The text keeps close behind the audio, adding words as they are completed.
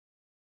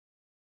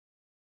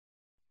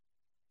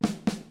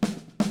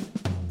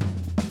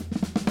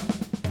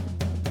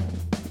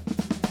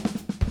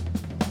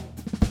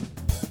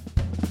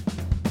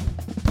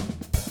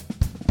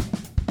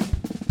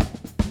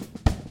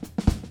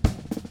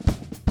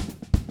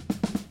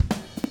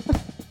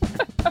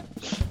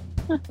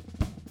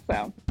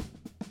So,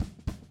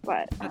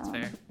 but That's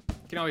fair. You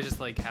can always just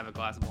like have a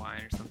glass of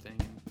wine or something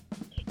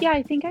and yeah,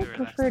 I think I really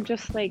relax prefer on it.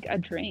 just like a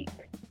drink,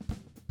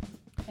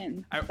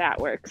 and I that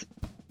works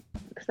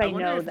because I I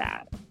wonder know if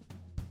that.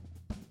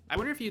 I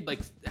wonder if you'd like.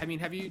 I mean,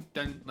 have you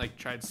done like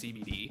tried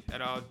CBD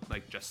at all?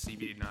 Like just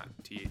CBD, not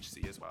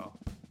THC as well.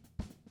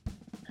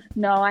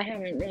 No, I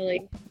haven't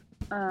really.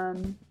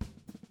 Um,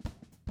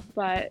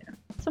 but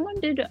someone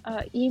did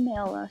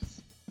email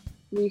us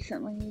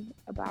recently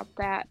about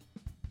that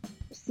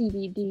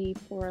CBD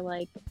for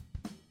like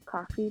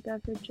coffee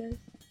beverages.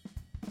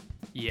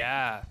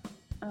 Yeah.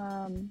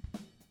 Um,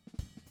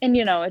 and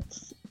you know,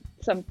 it's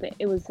something.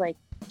 It was like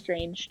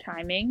strange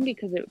timing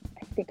because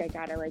I think I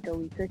got it like a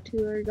week or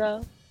two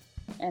ago,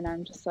 and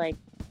I'm just like,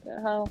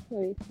 oh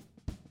wait,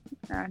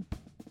 uh,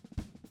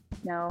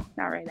 no,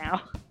 not right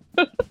now.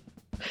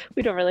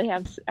 We don't really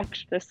have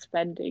extra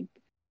spending,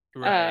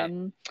 Right.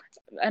 um,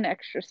 an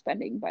extra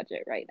spending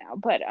budget right now.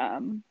 But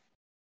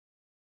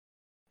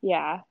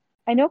yeah,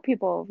 I know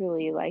people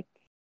really like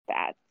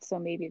that, so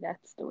maybe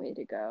that's the way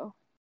to go.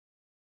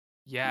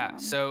 Yeah. Um,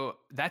 So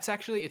that's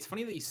actually it's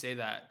funny that you say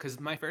that because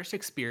my first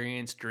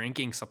experience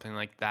drinking something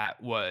like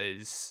that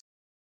was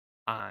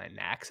on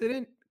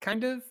accident,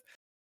 kind of.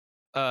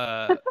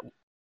 Uh,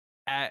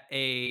 at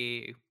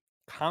a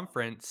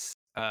conference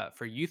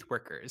for youth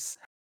workers.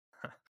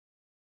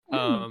 mm,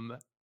 um,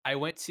 I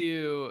went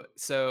to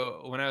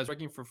so when I was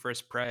working for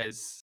First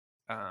Pres,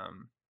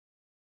 um,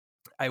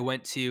 I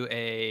went to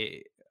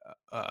a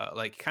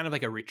like kind of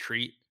like a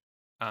retreat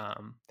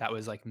that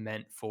was like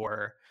meant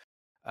for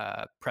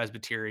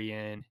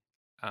Presbyterian,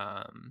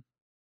 um,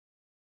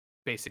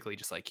 basically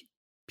just like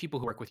people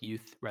who work with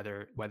youth,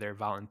 whether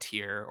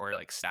volunteer or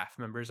like staff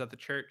members at the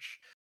church.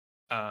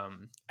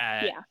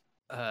 At yeah.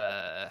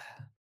 I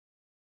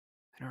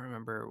don't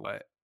remember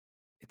what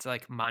it's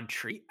like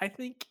Montreat, I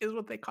think is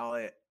what they call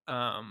it.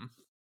 I'm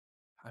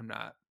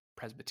not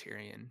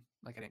Presbyterian.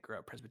 Like I didn't grow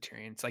up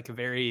Presbyterian. It's like a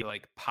very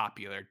like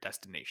popular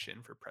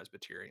destination for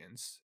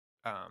Presbyterians.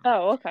 Um,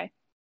 Oh, okay.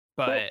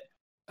 Cool.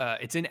 but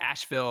it's in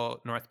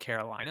Asheville, North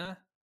Carolina,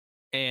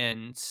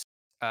 and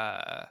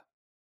uh,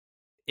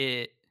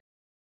 it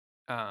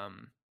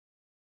um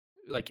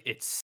like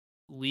it's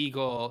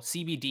legal.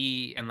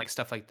 CBD and like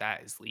stuff like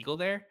that is legal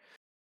there.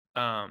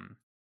 Um,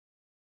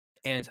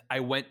 and I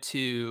went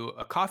to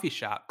a coffee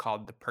shop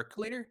called the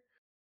Percolator.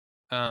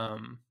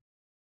 Um,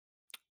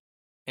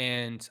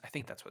 and I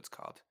think that's what it's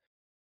called.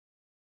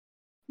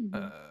 Hmm.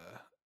 Uh,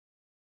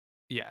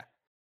 yeah.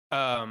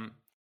 Um,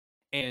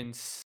 and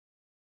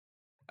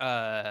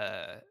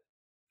uh,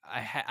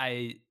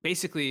 I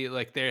basically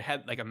like they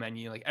had like a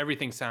menu, like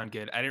everything sounded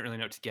good. I didn't really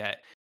know what to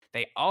get.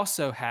 They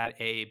also had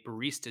a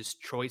barista's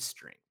choice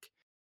drink,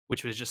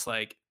 which was just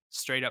like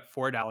straight up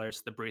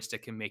 $4. The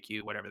barista can make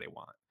you whatever they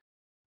want.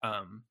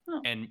 Um,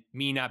 Oh, and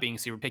me not being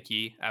super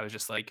picky, I was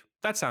just like,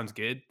 that sounds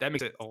good. That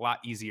makes it a lot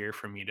easier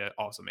for me to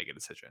also make a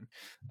decision.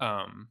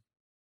 Um,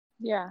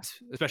 yeah.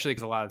 Especially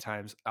because a lot of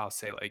times I'll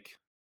say like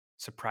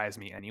surprise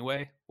me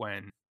anyway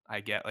when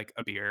I get like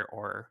a beer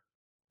or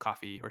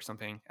coffee or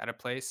something at a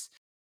place.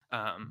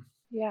 Um,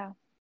 Yeah.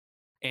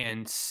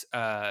 and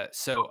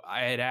so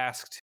I had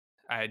asked,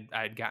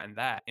 I'd gotten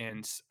that,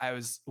 and I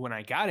was when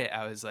I got it,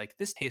 I was like,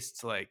 this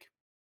tastes like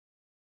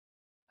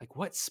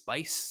what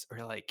spice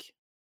or like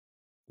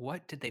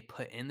what did they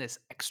put in this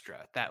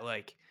extra that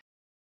like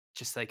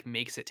just like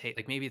makes it taste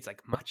like maybe it's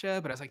like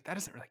matcha, but I was like that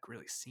doesn't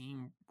really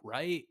seem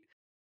right.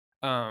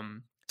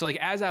 So like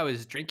as I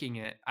was drinking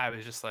it, I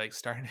was just like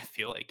starting to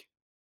feel like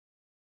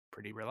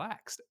pretty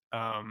relaxed.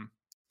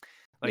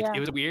 Like it Yeah.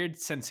 was a weird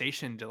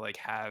sensation to like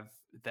have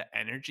the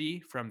energy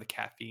from the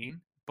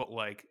caffeine, but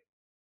like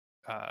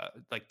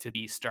to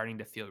be starting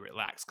to feel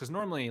relaxed. Cause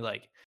normally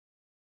like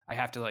I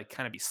have to like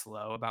kind of be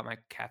slow about my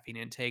caffeine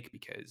intake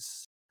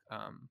because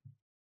um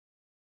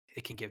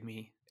it can give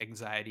me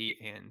anxiety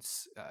and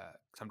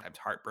sometimes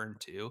heartburn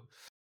too.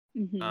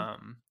 Hmm.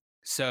 Um,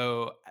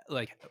 so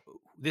like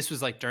this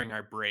was like during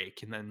our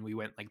break, and then we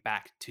went like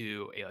back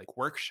to a like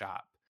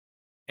workshop,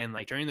 and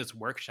like during this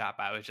workshop,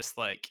 I was just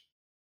like,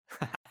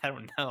 I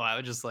don't know, I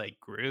was just like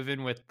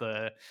grooving with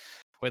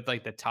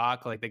like the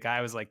talk. Like the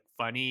guy was like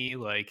funny,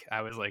 like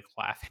I was like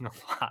laughing a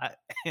lot,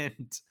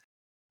 and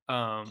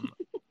um,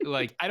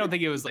 like I don't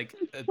think it was like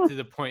to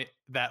the point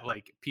that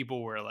like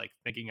people were like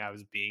thinking I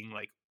was being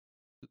like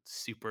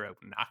super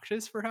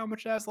obnoxious for how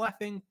much I was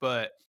laughing,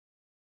 but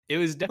it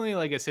was definitely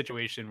like a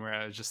situation where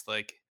I was just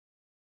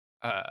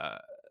uh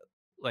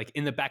like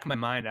in the back of my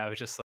mind I was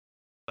just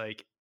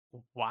like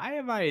why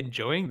am I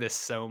enjoying this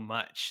so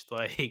much?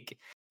 Like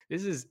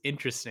this is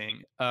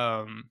interesting.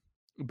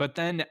 But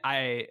then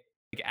I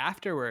like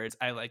afterwards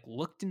I like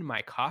looked into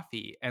my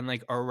coffee and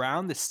like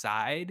around the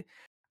side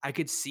I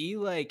could see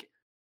like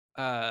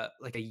a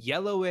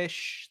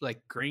yellowish,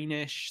 like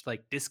greenish,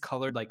 like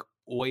discolored like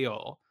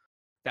oil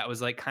that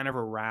was like kind of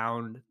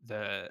around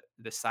the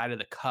side of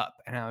the cup,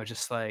 and I was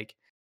just like,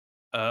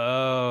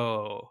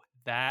 "Oh,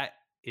 that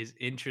is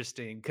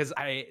interesting." Because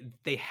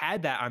they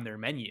had that on their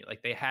menu,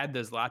 like they had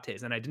those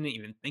lattes, and I didn't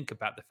even think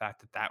about the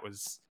fact that that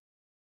was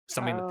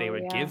something that they Oh,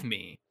 would yeah. give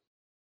me.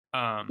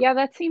 Um, Yeah,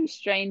 that seems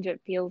strange.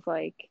 It feels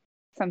like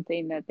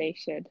something that they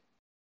should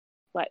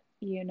let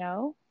you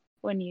know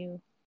when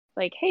you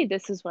like, hey,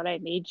 this is what I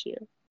made you.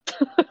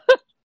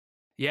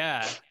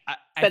 yeah, I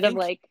Instead of think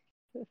like,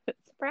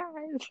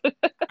 surprise.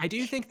 I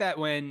do think that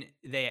when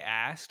they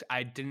asked,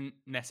 I didn't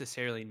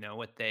necessarily know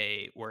what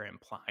they were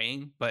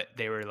implying, but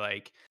they were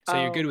like, "So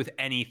you're good Oh. with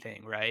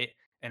anything, right?"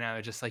 And I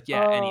was just like,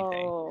 "Yeah,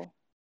 anything." Oh.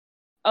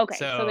 Okay,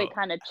 so they So,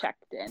 kind of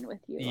checked in with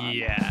you on that.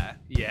 yeah,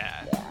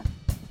 yeah. Yeah.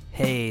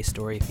 Hey,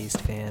 Story Feast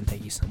fan,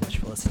 thank you so much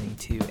for listening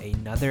to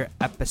another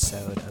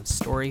episode of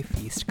Story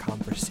Feast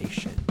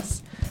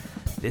Conversations.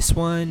 This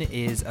one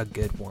is a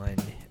good one.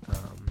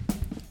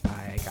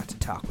 I got to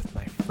talk with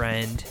my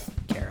friend,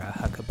 Kara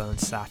Huckabone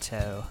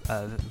Sato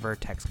of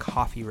Vertex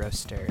Coffee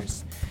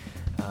Roasters.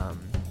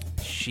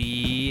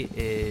 She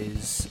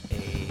is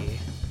a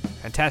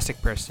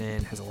fantastic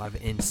person, has a lot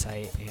of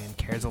insight, and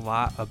cares a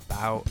lot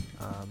about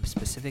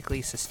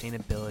specifically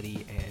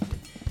sustainability and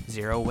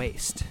zero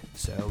waste.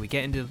 So we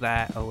get into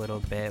that a little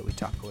bit. We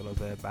talk a little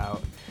bit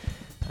about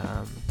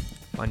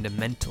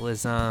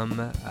fundamentalism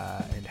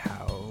and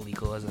how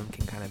legalism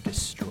can kind of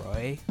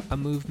destroy a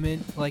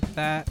movement like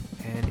that.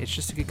 And it's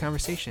just a good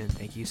conversation.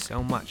 Thank you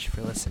so much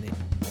for listening.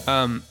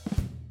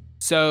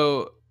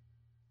 So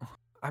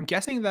I'm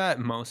guessing that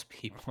most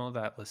people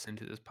that listen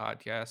to this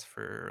podcast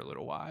for a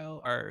little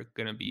while are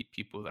gonna be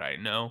people that I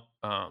know,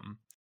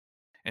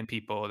 and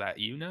people that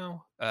you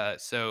know.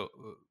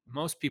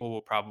 Most people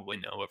will probably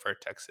know what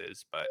Vertex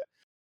is, but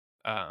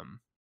um,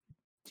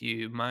 do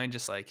you mind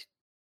just like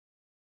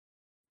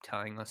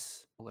telling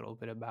us a little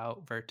bit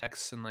about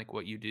Vertex and like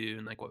what you do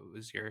and like what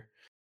was your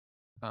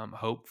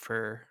hope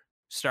for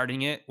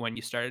starting it when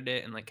you started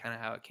it and like kind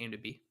of how it came to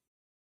be?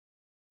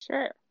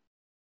 Sure.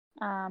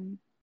 Um,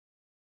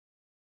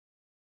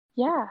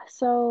 yeah,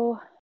 so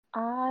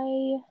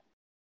I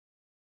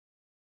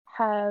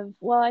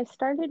I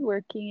started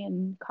working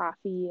in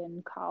coffee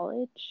in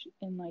college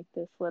in like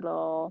this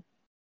little,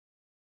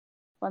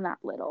 well, not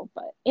little,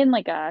 but in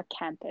like a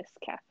campus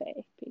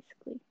cafe,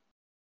 basically,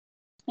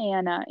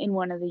 and in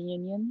one of the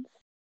unions.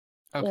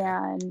 Okay.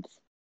 And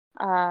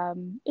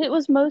it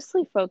was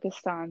mostly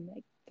focused on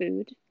like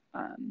food.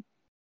 Um,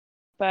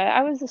 but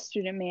I was a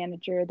student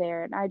manager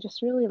there, and I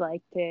just really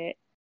liked it.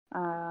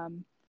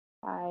 Um,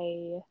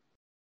 I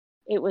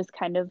It was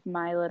kind of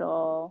my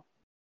little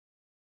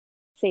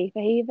safe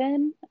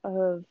haven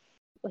of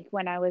like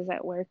when I was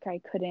at work, I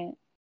couldn't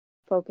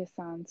focus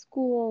on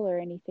school or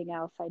anything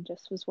else. I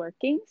just was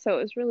working, so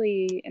it was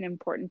really an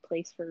important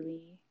place for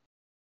me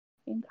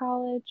in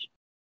college.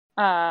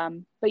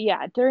 But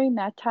yeah, during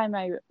that time,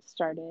 I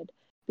started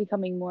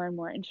becoming more and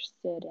more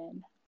interested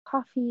in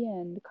coffee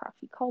and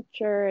coffee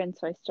culture. And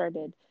so I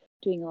started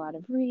doing a lot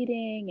of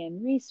reading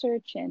and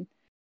research and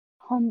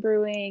home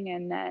brewing,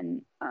 and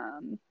then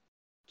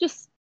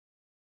just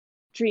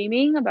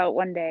dreaming about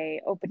one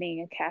day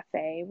opening a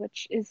cafe,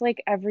 which is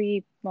like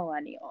every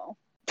millennial,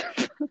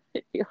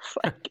 it feels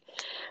like.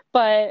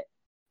 But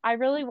I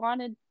really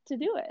wanted to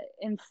do it.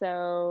 And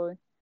so,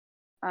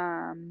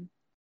 um,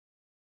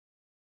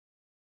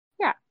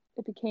 yeah,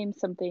 it became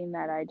something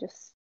that I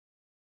just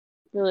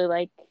really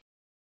like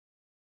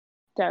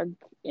dug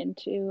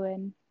into.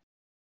 And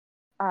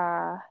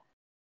uh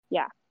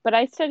yeah, but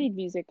I studied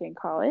music in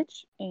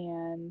college,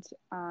 and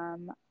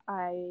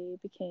I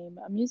became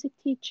a music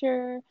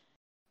teacher,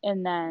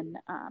 and then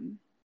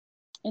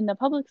in the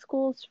public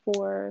schools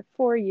for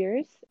 4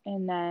 years.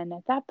 And then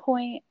at that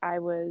point I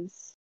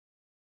was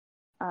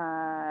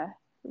uh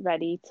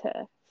ready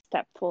to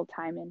step full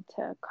time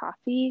into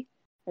coffee.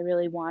 I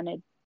really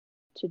wanted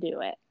to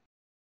do it,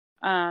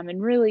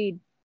 and really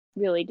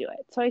do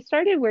it. So I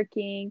started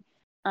working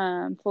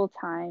full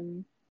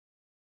time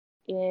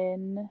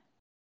in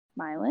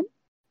Milan,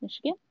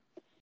 Michigan.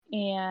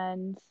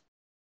 And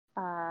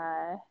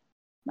uh,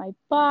 my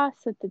boss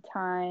at the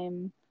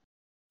time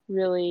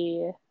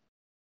really,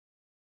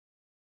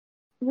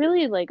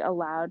 really like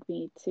allowed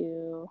me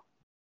to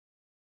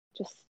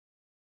just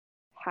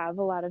have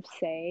a lot of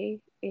say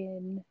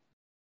in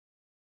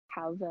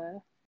how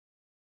the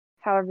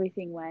how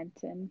everything went.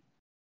 And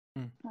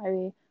Mm.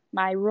 I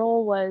my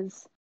role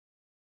was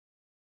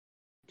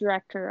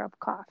director of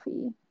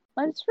coffee.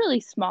 But it's a really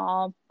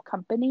small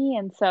company,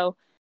 and so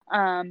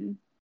um,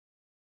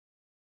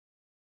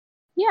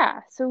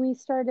 yeah, so we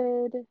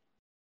started.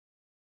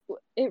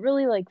 It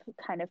really like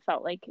kind of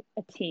felt like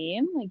a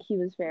team. Like he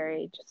was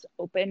very just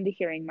open to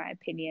hearing my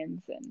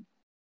opinions, and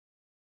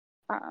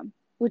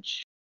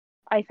which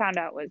I found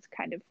out was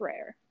kind of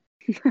rare.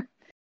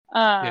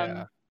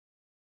 Yeah. um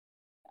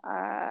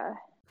uh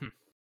Hmm.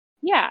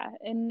 yeah,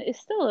 and is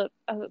still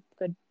a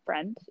good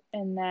friend.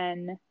 And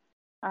then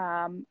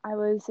I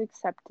was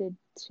accepted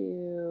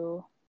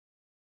to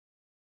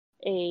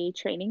a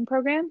training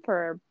program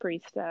for a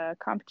barista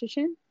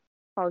competition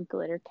called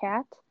Glitter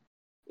Cat,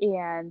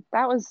 and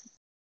that was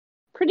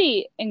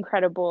pretty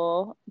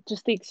incredible,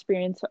 just the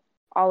experience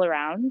all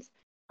around.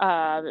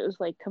 It was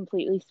like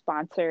completely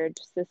sponsored,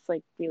 just this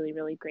like really,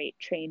 really great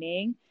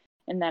training.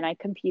 And then I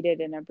competed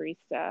in a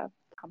barista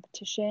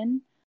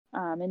competition,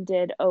 and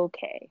did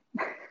okay.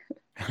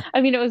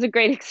 I mean, it was a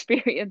great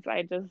experience.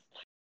 I just,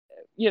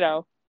 you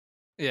know,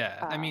 Yeah,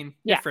 I mean,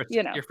 yeah,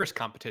 your first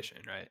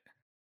competition, right?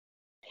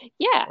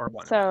 yeah. Or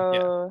one of them. Yeah.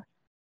 So,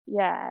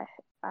 yeah.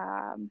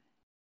 Um,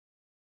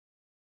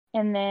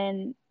 and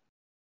then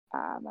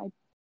I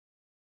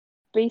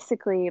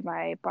basically,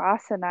 my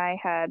boss and I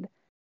had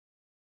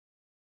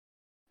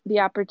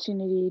the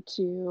opportunity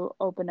to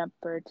open up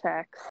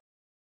Vertex,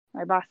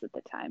 my boss at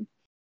the time.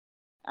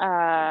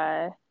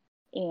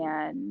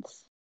 And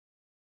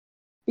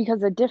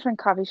because a different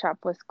coffee shop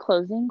was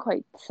closing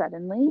quite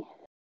suddenly,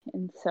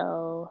 and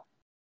so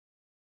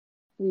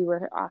we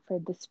were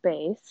offered the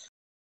space.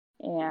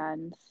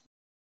 And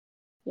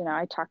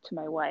I talked to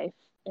my wife,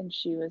 and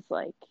she was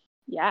like,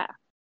 yeah,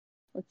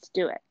 let's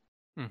do it.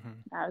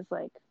 I was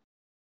like,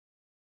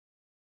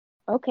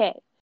 okay.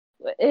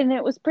 And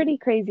it was pretty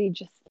crazy,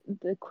 just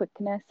the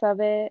quickness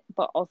of it,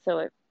 but also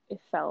it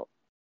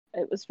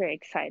was very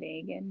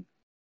exciting.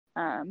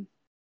 And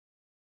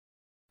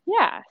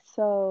yeah,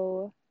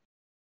 so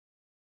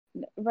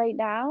right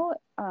now,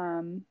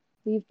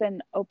 we've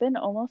been open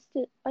almost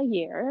a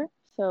year,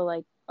 so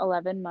like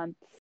 11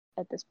 months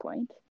at this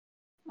point,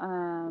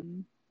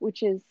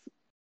 which is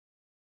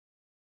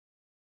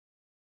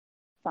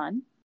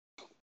fun.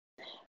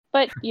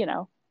 But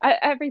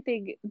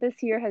everything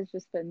this year has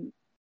just been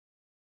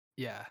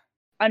Yeah.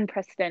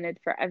 unprecedented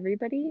for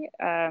everybody.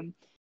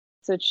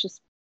 So it's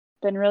just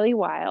been really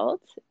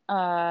wild.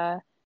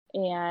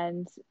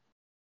 And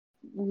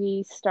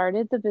we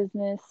started the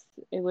business.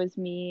 It was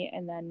me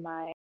and then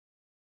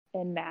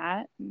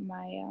Matt,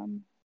 my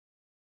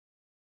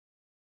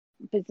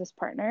business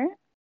partner,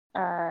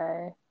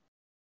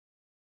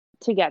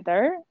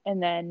 together.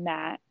 And then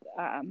Matt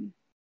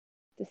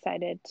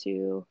decided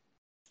to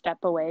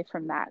step away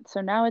from that.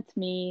 So now it's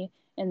me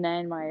and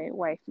then my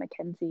wife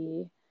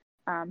Mackenzie,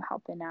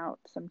 helping out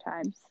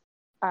sometimes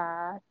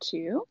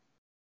too.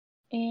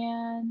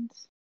 And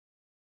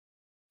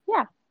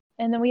yeah,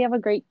 and then we have a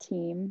great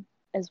team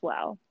as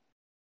well.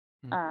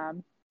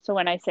 So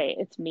when I say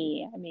it's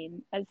me, I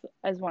mean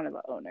as one of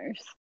the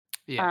owners.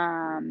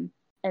 Yeah.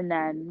 And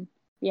then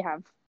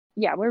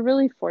we're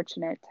really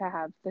fortunate to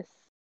have this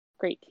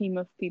great team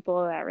of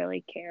people that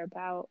really care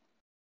about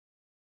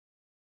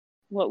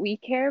what we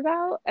care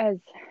about, as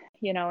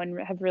and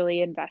have really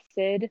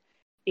invested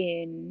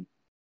in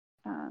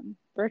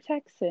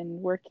Vertex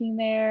and working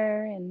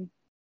there and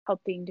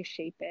helping to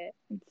shape it.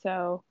 And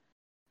so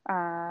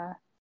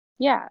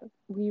yeah,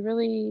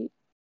 we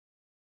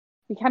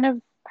kind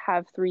of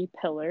have three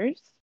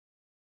pillars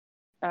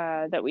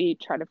that we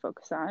try to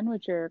focus on,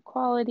 which are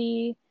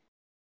quality,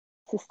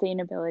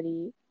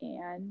 sustainability,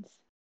 and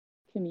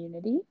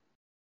community.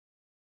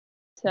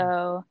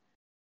 So,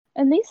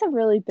 and these have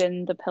really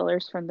been the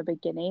pillars from the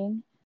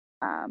beginning.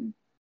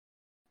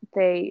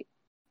 They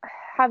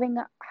having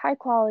high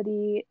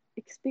quality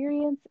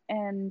experience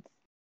and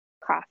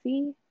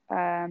coffee,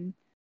 and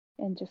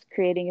just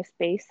creating a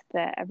space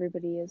that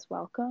everybody is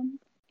welcome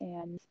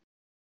and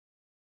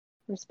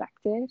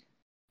respected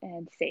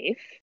and safe.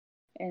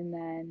 And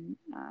then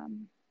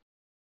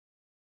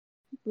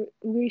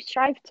we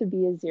strive to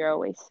be a zero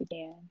waste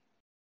again.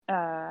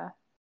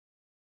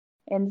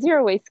 And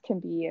zero waste can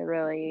be a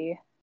really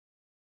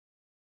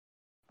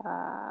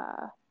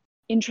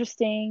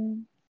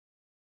interesting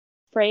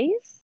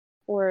phrase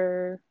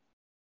or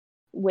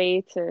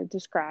way to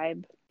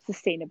describe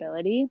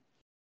sustainability.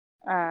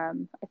 I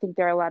think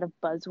there are a lot of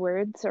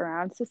buzzwords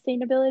around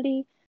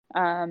sustainability,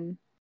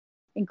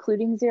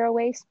 including zero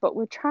waste, but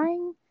we're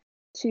trying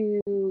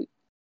to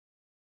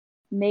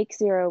make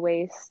zero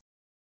waste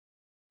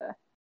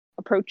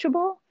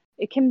approachable.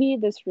 It can be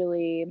this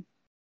really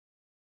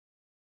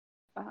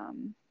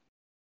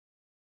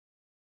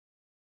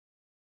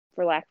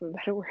for lack of a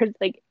better word,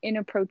 like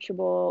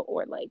inapproachable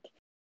or like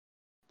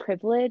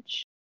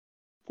privilege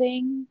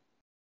thing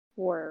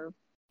or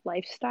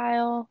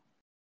lifestyle.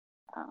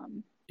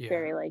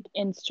 Very like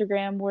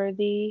Instagram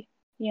worthy,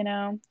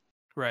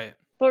 Right.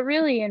 But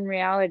really, in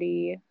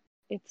reality,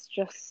 it's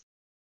just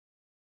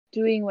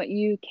doing what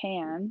you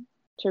can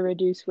to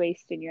reduce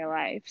waste in your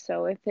life.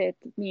 So if it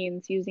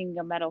means using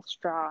a metal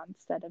straw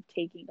instead of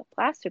taking a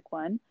plastic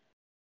one,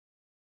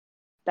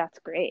 that's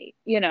great.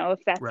 If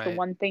that's the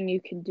one thing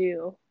you can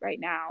do right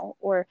now.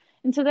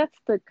 And so that's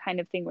the kind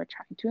of thing we're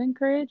trying to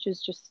encourage,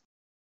 is just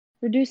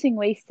reducing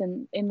waste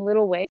in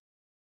little ways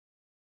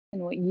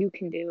and what you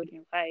can do in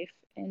your life.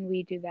 And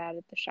we do that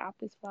at the shop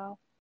as well.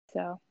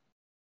 So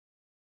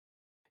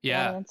did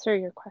that answer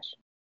your question?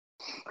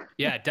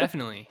 Yeah,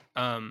 definitely.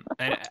 And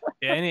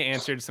it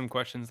answered some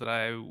questions that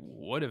I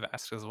would have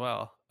asked as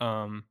well.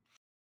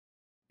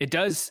 It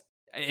does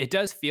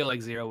feel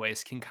like zero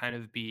waste can kind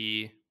of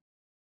be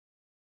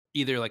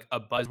either like a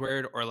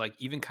buzzword or like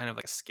even kind of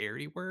like a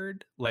scary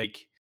word.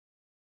 Like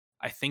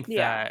I think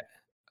that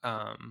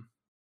I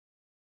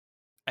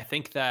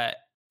think that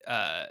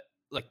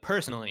like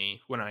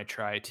personally, when I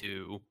try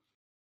to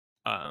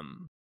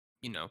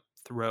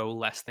throw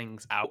less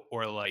things out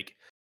or like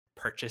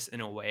purchase in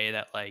a way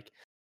that like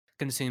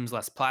consumes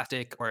less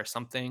plastic or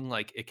something,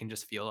 like it can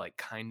just feel like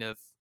kind of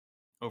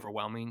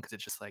overwhelming because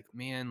it's just like,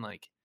 man,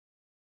 like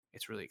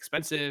it's really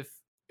expensive.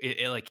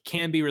 It like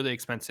can be really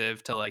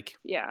expensive to like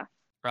Yeah.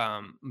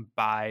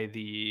 buy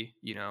the,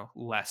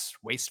 less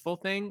wasteful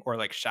thing or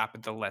like shop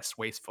at the less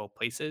wasteful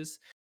places.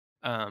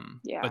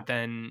 Yeah. But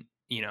then,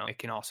 it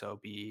can also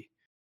be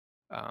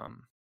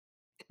um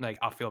like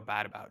I'll feel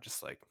bad about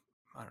just like,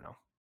 I don't know,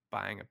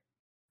 buying a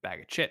bag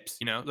of chips,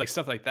 like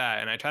stuff like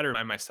that. And I try to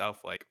remind myself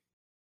like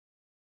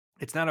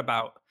it's not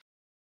about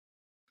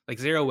like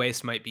zero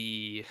waste might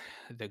be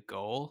the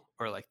goal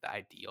or like the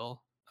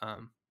ideal.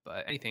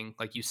 But anything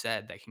like you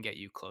said that can get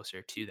you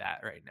closer to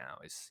that right now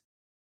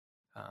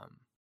um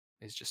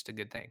is just a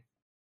good thing.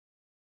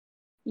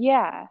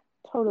 Yeah,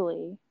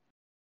 totally.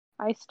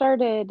 I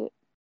started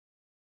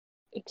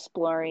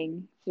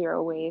exploring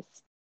zero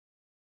waste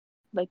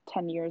like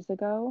 10 years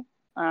ago.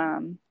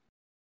 Um,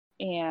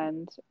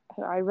 and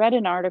I read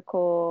an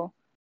article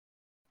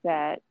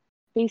that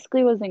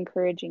basically was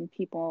encouraging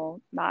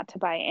people not to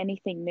buy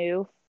anything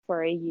new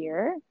for a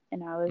year.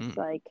 And I was Mm.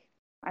 like,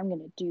 I'm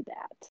going to do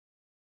that.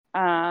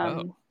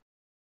 Oh.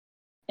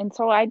 And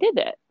so I did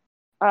it.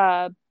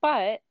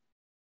 But,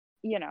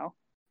 you know,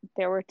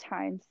 there were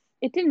times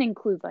it didn't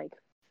include like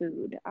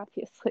food,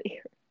 obviously,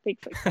 or things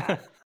like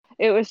that.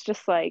 It was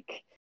just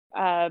like,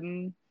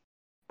 um,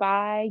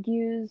 buy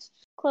used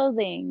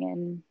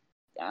clothing.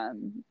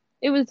 And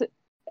it was,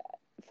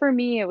 for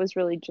me, it was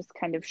really just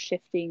kind of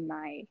shifting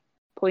my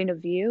point of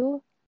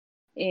view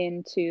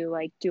into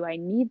like, do I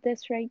need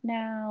this right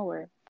now?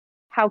 Or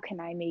how can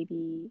I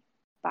maybe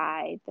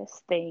buy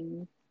this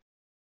thing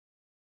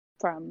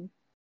from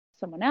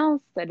someone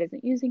else that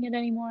isn't using it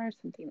anymore,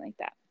 something like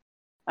that.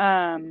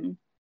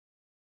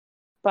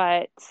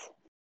 But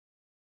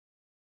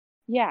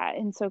yeah,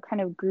 and so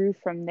kind of grew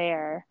from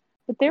there.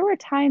 But there were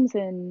times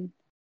in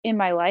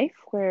my life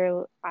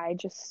where I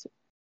just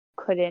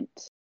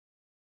couldn't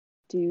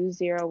do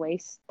zero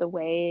waste the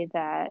way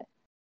that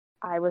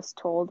I was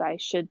told I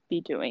should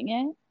be doing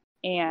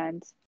it.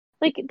 And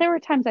like there were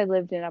times I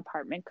lived in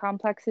apartment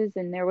complexes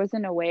and there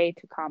wasn't a way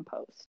to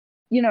compost,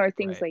 or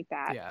things Right. like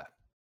that. Yeah.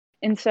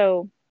 And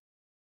so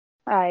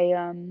I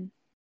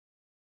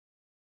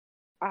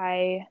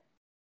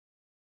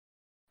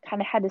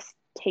kind of had to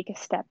take a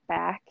step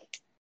back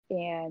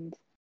and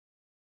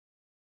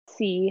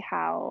see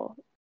how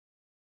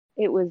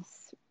it was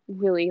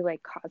really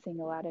like causing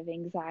a lot of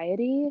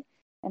anxiety.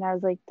 And I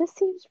was like, this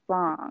seems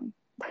wrong.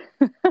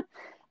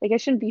 Like I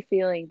shouldn't be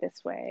feeling this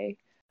way.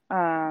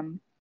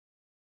 Um,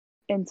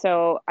 and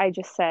so I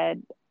just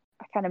said,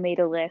 I kind of made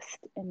a list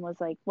and was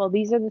like, well,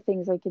 these are the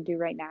things I could do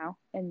right now.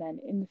 And then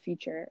in the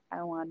future,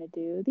 I want to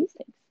do these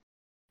things.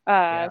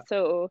 Yeah.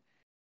 So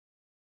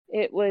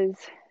it was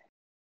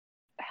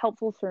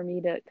helpful for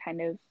me to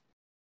kind of,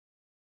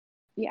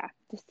 yeah,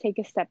 just take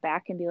a step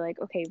back and be like,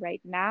 okay,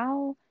 right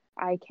now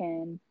I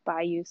can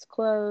buy used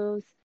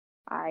clothes.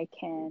 I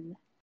can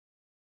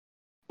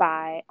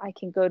I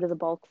can go to the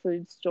bulk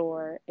food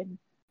store and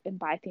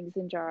buy things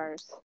in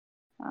jars.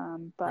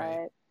 Right.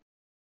 But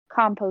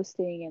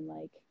composting and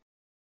like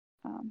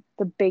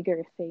the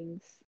bigger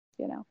things,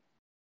 you know,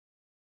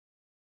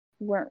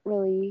 weren't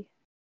really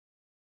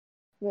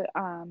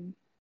um,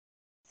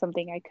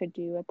 something I could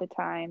do at the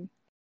time.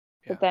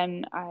 But Yeah.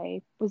 then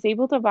I was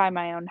able to buy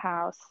my own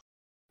house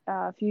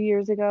a few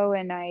years ago,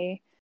 and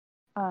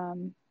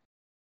um,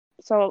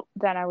 so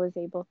then I was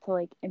able to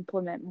like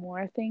implement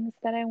more things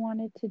that I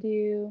wanted to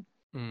do,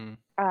 Mm.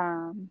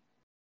 um,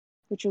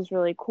 which was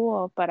really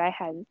cool. But I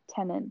had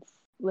tenants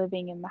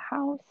living in the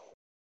house,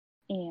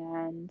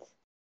 and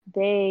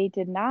they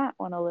did not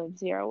want to live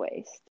zero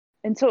waste.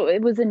 And so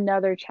it was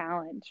another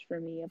challenge for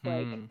me of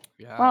like, well,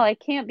 Yeah. I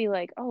can't be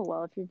like, oh,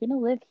 well, if you're going to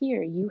live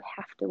here, you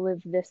have to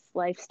live this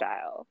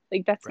lifestyle.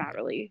 Like, that's not Right.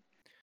 really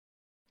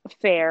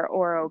fair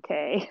or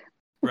okay.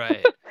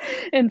 Right.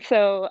 And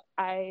so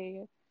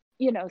I,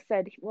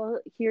 said, well,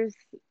 here's,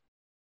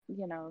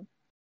 you know,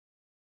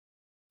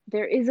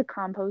 there is a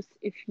compost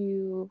if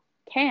you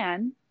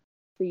can,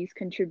 please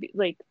contribute.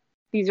 Like,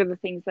 these are the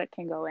things that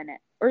can go in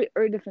it,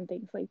 or different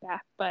things like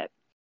that. But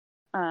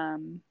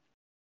um,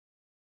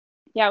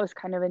 yeah, it was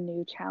kind of a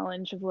new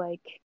challenge of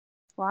like,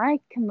 well, I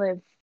can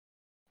live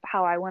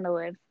how I want to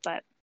live,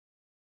 but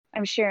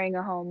I'm sharing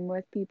a home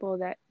with people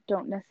that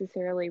don't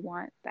necessarily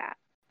want that,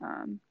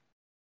 um,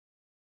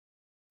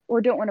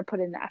 or don't want to put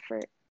in the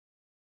effort.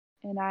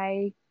 And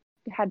I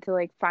had to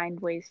like find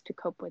ways to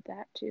cope with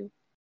that too.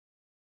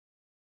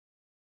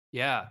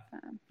 Yeah.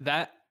 Um,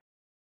 That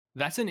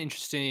that's an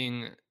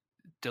interesting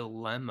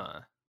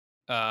dilemma.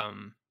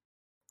 Um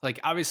like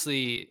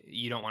obviously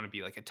you don't want to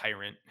be like a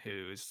tyrant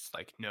who's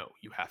like, no,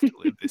 you have to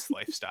live this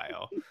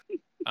lifestyle.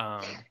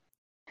 Um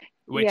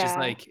which is yeah,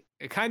 like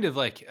kind of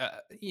like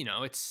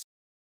it's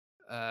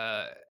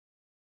uh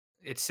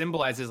it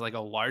symbolizes like a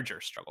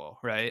larger struggle,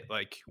 right?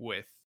 Like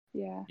with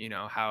yeah,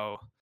 how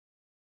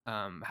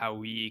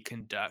we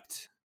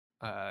conduct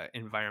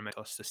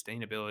environmental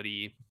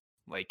sustainability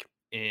like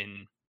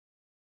in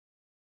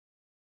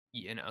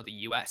the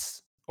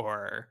US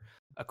or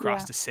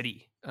across Yeah. the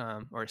city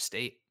or a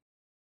state.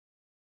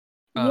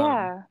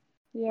 Yeah.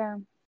 Yeah.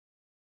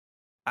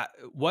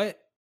 What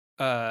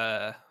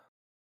have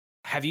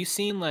you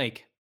seen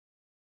like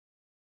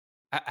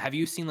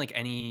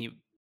any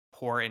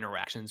poor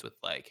interactions with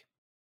like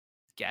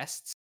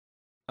guests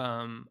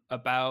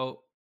about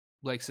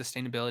like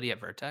sustainability at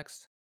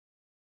Vertex,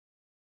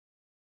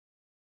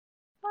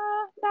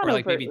 Not or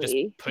like maybe just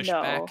overtly,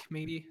 pushback no.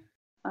 maybe?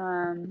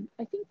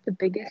 I think the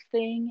biggest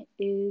thing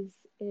is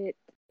it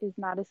is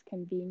not as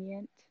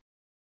convenient.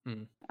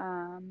 Mm,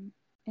 Um,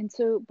 and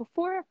so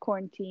before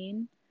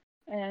quarantine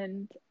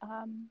and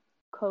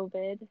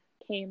COVID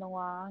came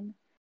along,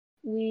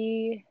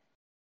 we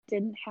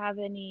didn't have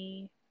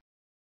any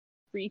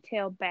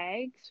retail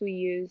bags. We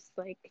used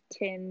like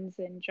tins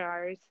and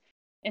jars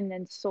and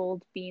then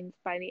sold beans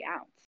by the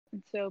ounce.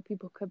 And so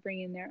people could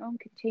bring in their own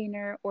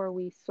container, or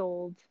we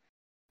sold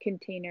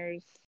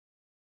containers.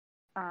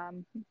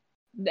 Um,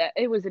 that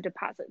it was a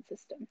deposit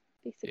system,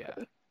 yeah.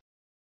 basically.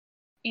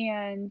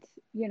 And,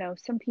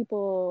 some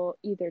people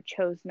either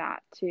chose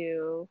not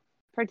to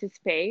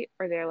participate,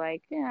 or they're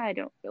like, yeah, I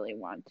don't really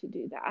want to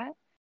do that.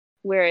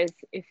 Whereas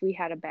if we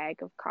had a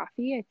bag of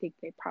coffee, I think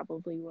they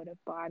probably would have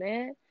bought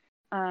it.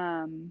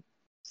 Um,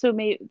 so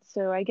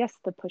I guess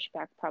the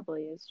pushback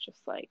probably is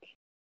just like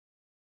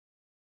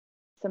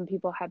some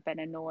people have been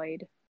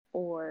annoyed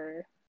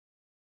or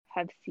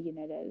have seen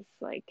it as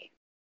like,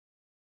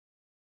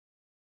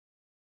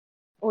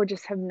 or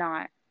just have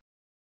not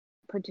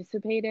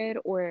participated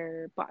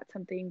or bought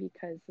something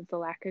because of the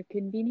lack of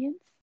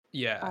convenience.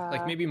 Yeah,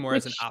 like maybe more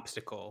as an Which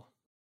obstacle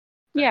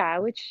than Yeah,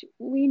 which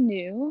we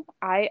knew.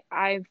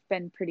 I've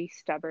been pretty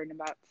stubborn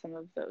about some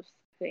of those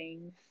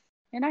things,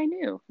 and I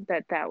knew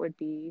that that would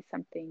be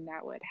something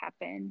that would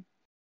happen.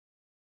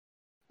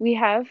 We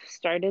have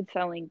started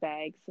selling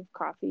bags of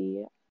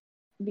coffee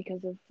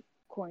because of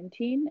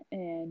quarantine,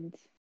 and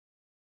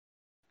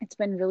it's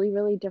been really,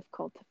 really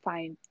difficult to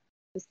find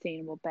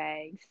sustainable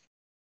bags.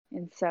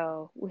 And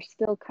so we're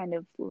still kind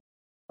of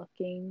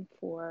looking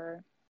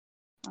for,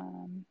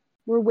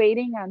 we're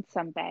waiting on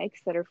some bags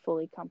that are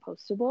fully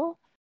compostable,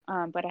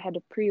 but I had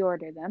to pre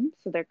order them.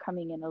 So they're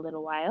coming in a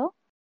little while.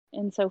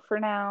 And so for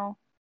now,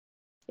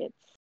 it's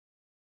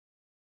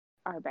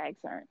our bags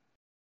aren't,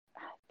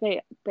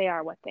 they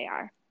are what they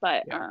are.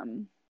 But yeah.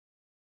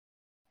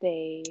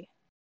 they,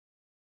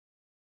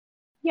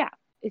 yeah,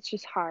 it's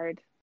just hard.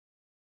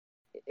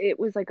 It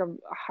was like a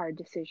hard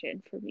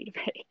decision for me to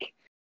make.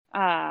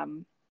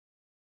 Um,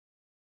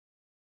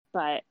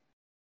 but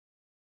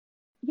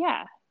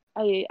yeah,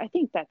 I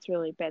think that's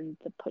really been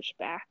the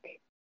pushback.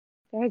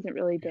 There hasn't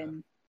really Yeah.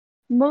 been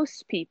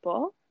most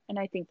people, and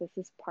I think this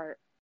is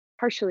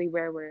partially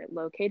where we're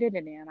located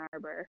in Ann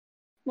Arbor.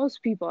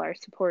 Most people are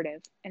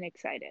supportive and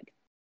excited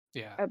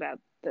Yeah. about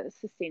the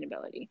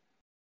sustainability.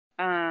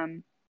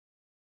 Um,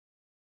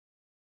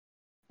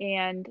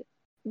 and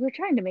we're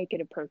trying to make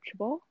it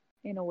approachable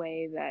in a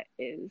way that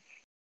is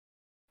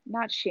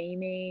not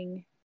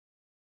shaming.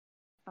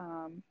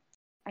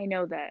 I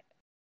know that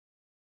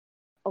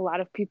a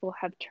lot of people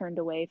have turned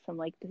away from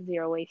like the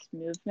zero waste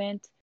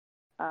movement,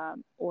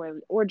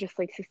 or just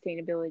like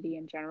sustainability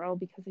in general,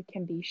 because it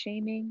can be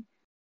shaming.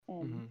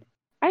 And Hmm.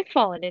 I've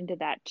fallen into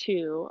that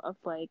too, of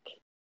like,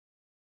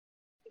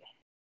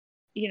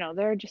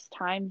 there are just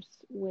times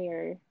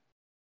where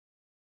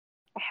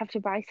I have to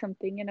buy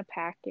something in a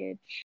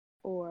package,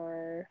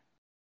 or,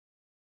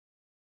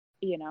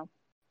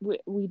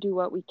 we do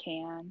what we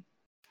can,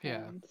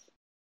 Yeah. and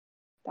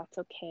that's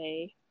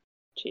okay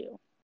too.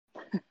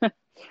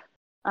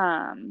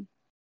 um,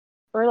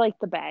 or like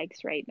the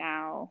bags right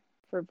now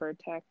for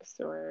Vertex,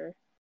 or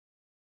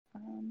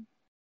um,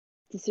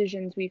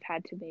 decisions we've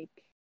had to make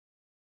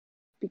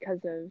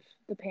because of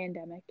the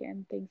pandemic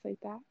and things like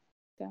that.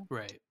 So,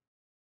 Right.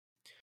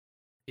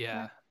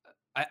 yeah.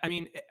 Yeah. I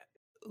mean,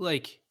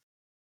 like,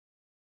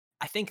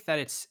 I think that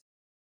it's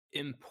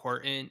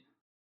important.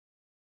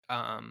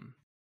 Um,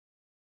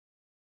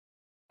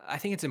 I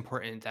think it's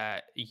important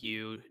that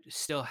you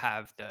still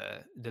have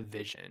the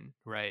vision,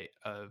 right,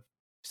 of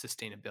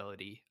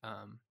sustainability,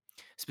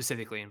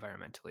 specifically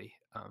environmentally,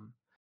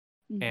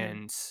 Hmm.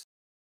 and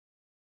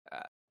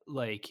uh,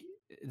 like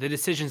the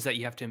decisions that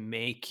you have to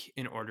make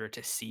in order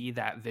to see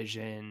that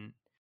vision,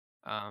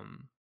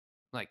 um,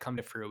 like come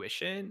to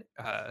fruition.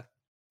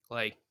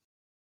 Like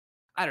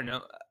I don't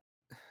know,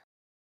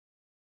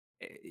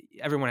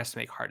 everyone has to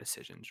make hard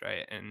decisions,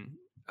 right? And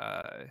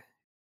uh,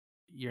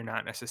 you're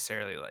not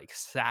necessarily like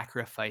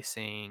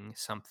sacrificing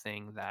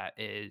something that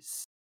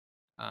is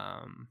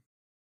um,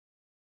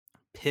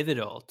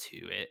 pivotal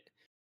to it,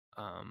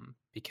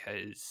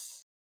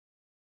 because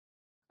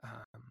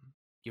um,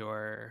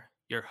 your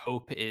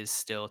hope is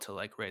still to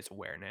like raise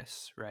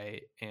awareness,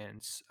 right?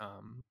 And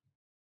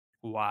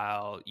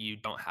while you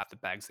don't have the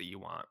bags that you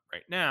want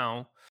right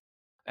now,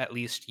 at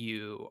least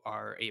you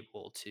are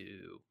able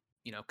to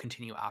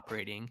continue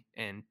operating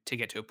and to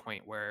get to a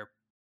point where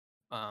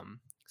um,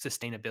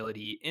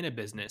 sustainability in a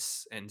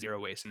business and zero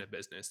waste in a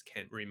business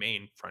can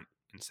remain front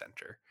and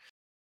center.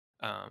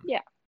 Um,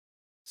 Yeah.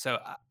 so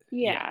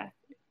yeah, Yeah.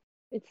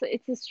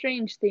 it's a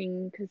strange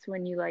thing because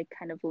when you like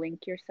kind of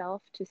link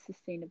yourself to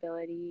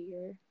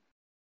sustainability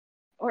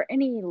or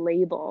any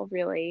label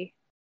really,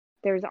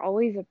 there's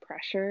always a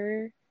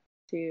pressure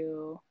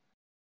to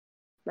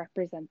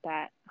represent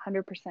that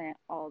 100%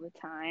 all the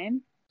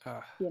time,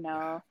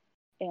 Yeah.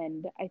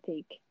 and I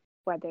think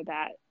whether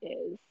that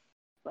is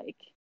like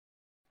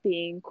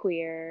being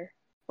queer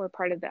or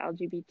part of the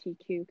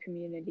LGBTQ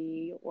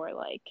community, or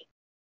like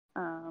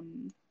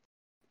um,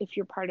 if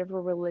you're part of a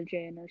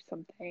religion or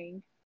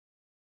something,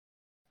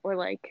 or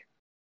like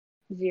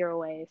zero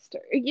waste,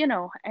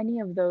 or any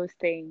of those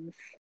things,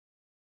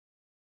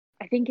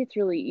 I think it's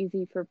really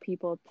easy for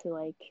people to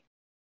like,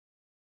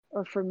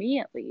 or for me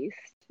at least,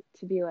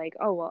 to be like,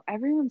 oh, well,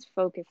 everyone's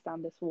focused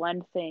on this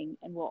one thing.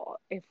 And well,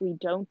 if we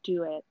don't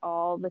do it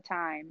all the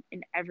time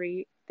in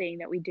everything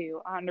that we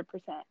do 100%,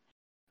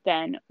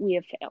 then we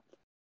have failed.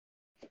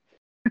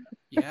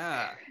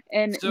 Yeah.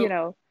 And, So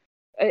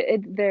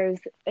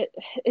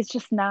it's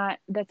just not,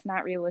 that's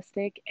not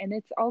realistic. And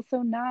it's also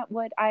not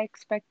what I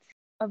expect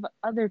of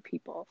other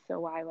people. So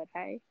why would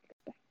I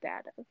expect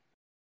that of,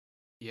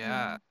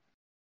 yeah,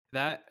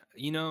 that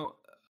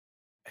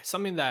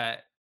something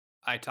that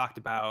I talked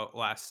about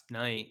last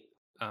night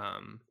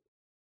um,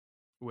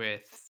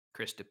 with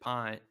Chris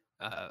DuPont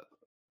uh,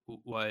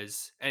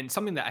 was, and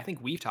something that I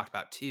think we've talked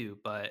about too,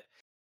 but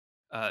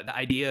the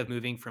idea of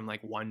moving from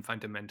like one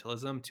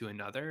fundamentalism to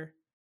another,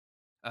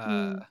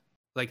 uh, mm,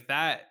 like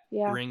that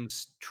yeah,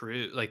 rings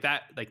true. Like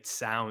that, like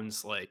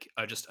sounds like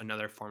just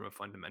another form of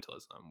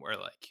fundamentalism, where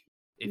like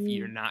if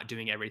you're mm, not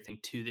doing everything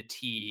to the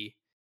T,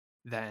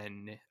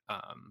 then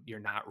you're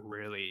not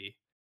really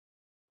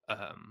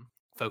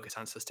focused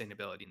on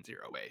sustainability and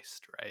zero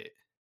waste, right?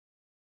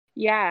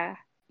 yeah,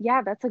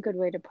 yeah, that's a good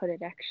way to put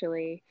it,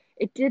 actually.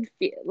 It did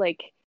feel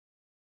like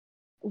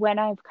when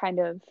I've kind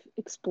of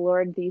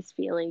explored these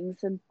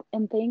feelings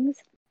and things,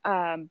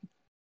 um,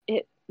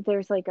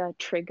 there's like a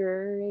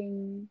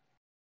triggering,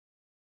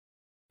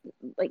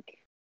 like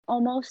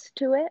almost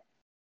to it,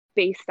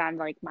 based on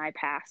like my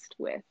past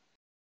with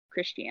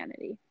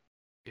Christianity,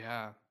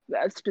 Yeah.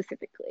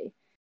 specifically.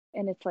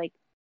 And it's like,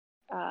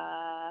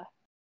 uh,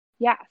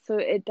 yeah, so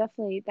that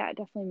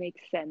definitely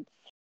makes sense.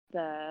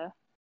 The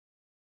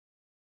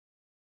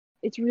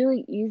It's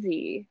really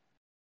easy.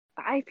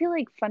 I feel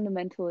like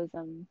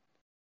fundamentalism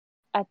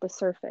at the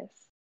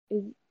surface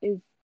is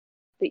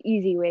the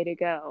easy way to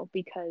go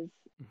because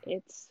Mhm.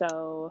 it's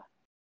so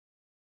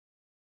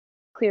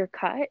clear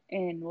cut,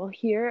 and well,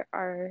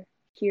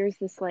 here's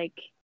this like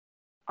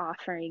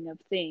offering of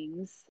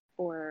things,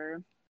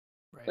 or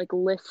Right. like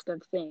list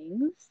of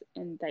things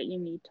and that you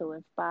need to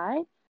live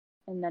by,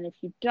 and then if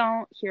you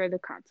don't, here are the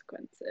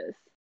consequences.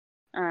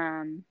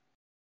 um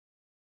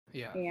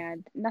Yeah.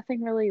 and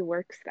nothing really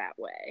works that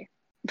way.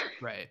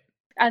 Right.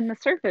 On the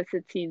surface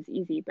it seems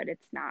easy, but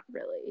it's not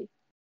really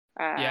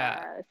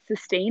Yeah.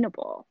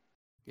 sustainable.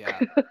 Yeah.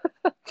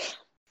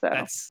 So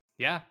That's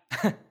yeah.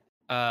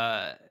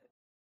 uh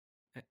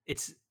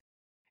it's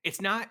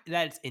it's not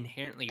that it's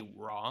inherently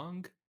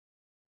wrong.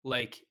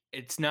 Like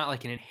it's not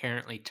like an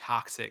inherently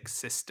toxic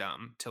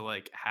system to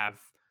like have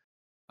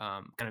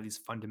kind of these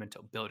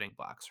fundamental building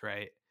blocks,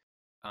 right?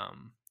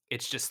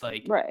 It's just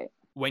like right,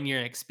 when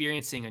you're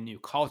experiencing a new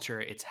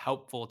culture, it's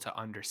helpful to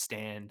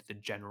understand the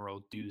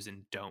general do's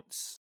and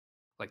don'ts,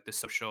 like the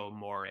social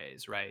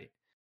mores, right?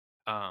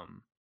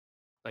 Um,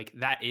 like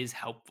that is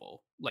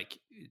helpful. Like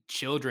yeah,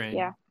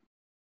 children,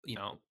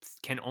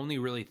 can only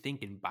really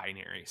think in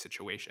binary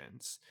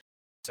situations.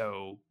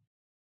 So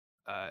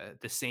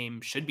the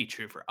same should be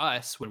true for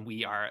us when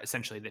we are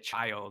essentially the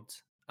child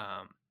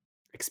um,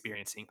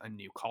 experiencing a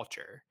new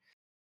culture.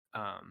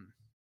 Um,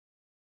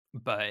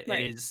 but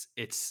right,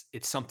 it's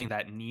something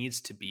that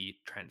needs to be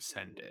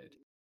transcended.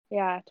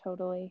 yeah,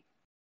 totally.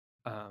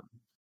 Um,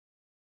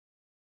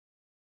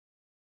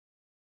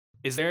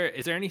 is there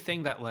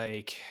anything that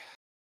like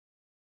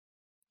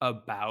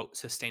about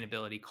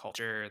sustainability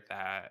culture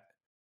that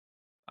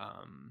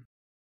um,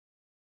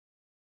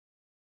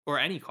 or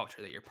any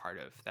culture that you're part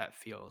of that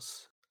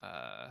feels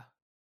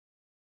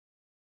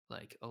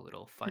like a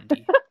little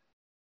fundy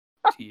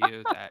to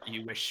you that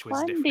you wish was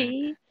different?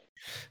 Fundy,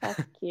 that's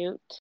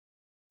cute.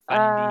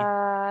 Fundy.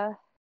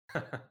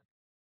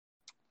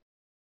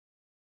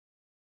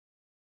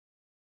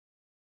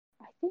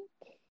 I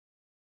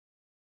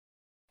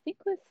think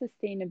with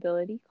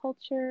sustainability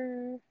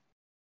culture,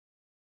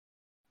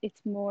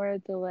 it's more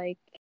the like,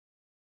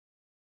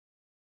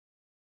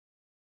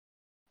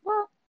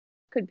 well,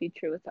 could be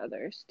true with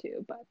others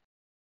too, but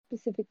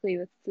specifically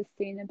with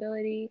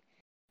sustainability,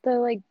 the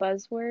like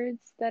buzzwords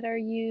that are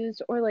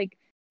used, or like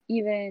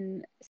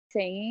even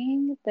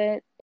saying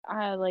that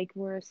like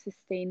we're a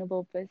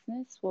sustainable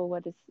business. Well,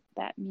 what does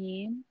that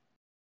mean?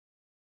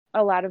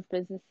 A lot of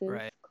businesses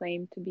Right.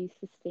 claim to be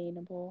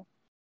sustainable,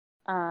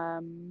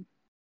 um,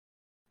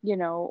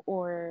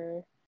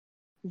 or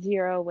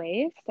zero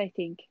waste, I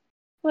think,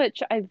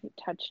 which I've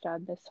touched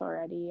on this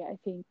already. I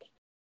think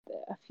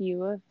a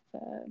few of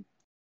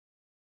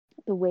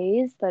the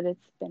ways that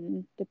it's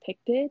been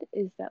depicted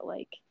is that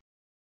like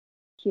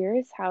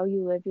here's how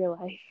you live your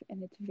life,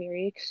 and it's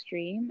very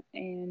extreme,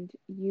 and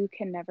you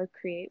can never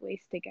create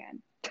waste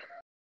again,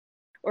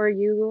 or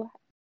you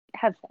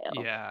have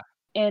failed. Yeah.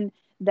 And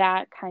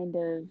that kind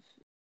of,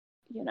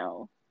 you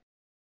know,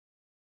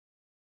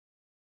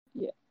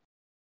 yeah,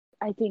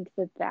 I think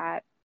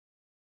that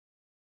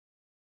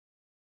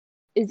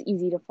is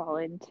easy to fall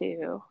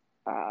into,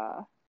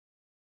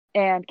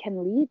 and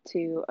can lead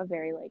to a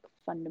very like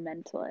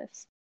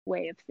fundamentalist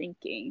way of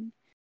thinking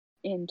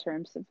in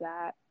terms of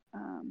that.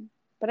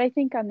 But I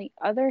think on the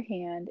other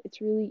hand, it's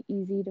really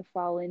easy to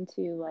fall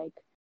into like,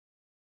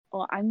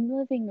 well, I'm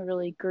living a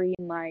really green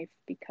life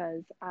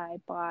because I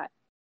bought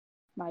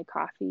my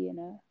coffee in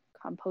a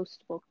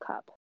compostable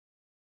cup,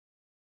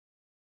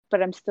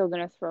 but I'm still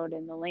going to throw it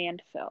in the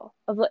landfill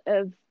of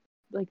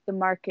like the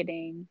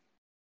marketing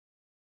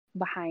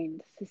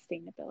behind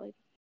sustainability.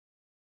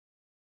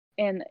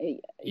 And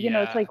it's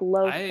Yeah. like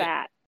low I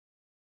fat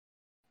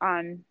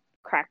on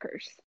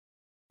crackers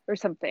or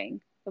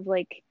something, of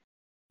like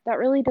that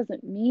really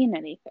doesn't mean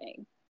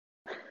anything.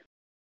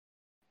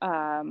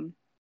 Um,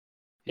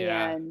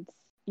 yeah, and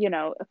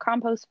a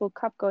compostable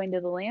cup going to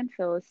the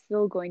landfill is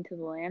still going to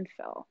the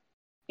landfill,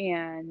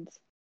 and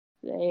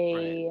right.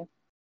 they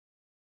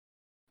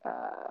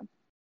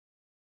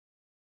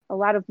a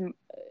lot of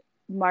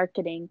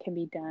marketing can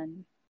be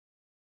done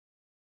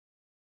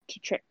to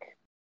trick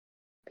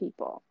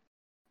people,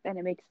 and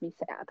it makes me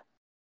sad.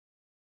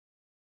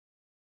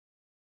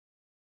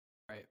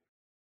 Right.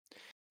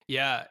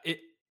 Yeah,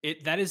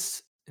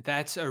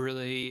 that's a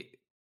really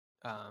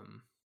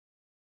um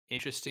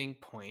interesting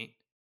point.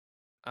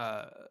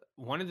 Uh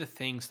One of the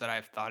things that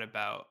I've thought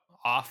about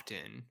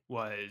often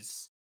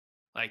was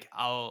like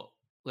I'll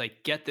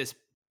like get this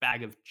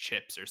bag of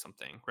chips or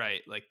something,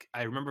 right? Like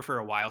I remember for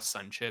a while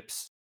Sun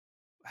Chips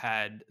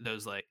had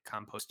those like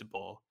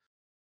compostable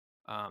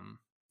um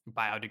Oh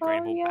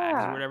biodegradable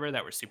bags or yeah, whatever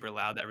that were super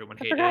loud that everyone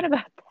I forgot hated.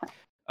 about that.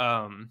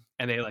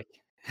 And they like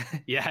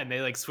yeah, and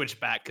they like switched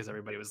back because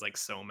everybody was like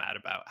so mad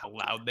about how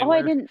loud they Oh,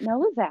 I were. didn't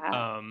know that.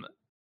 Um,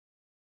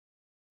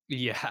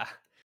 yeah.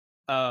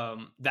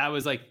 That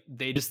was like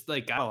they just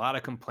like got a lot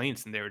of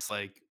complaints and they were just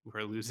like,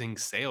 we're losing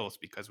sales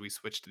because we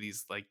switched to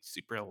these like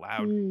super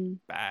loud Hmm.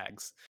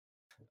 bags.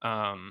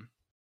 Um,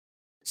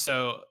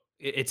 so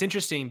it's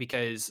interesting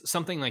because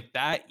something like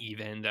that,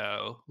 even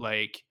though,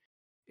 like,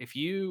 if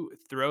you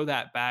throw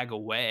that bag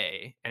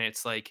away and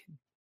it's like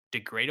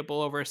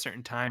degradable over a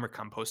certain time or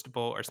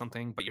compostable or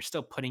something, but you're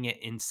still putting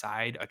it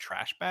inside a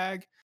trash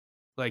bag,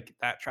 like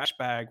that trash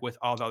bag with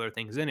all the other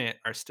things in it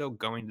are still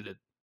going to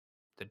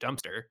the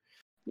dumpster.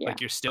 Yeah.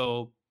 Like you're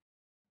still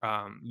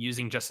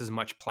using just as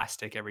much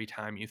plastic every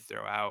time you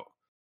throw out,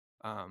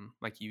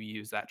 like you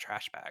use that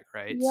trash bag,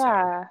 right? So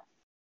Yeah.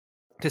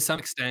 to some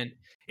extent,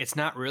 it's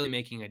not really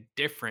making a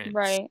difference,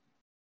 Right.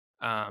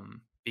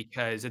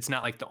 because it's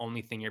not like the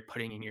only thing you're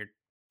putting in your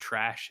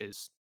trash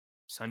is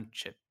sun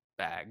chip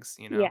bags,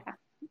 you know? Yeah.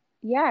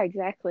 Yeah,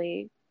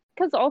 exactly.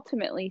 Because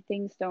ultimately,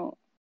 things don't,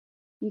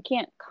 you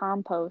can't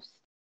compost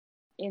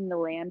in the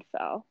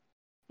landfill.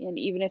 And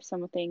even if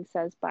something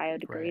says Right.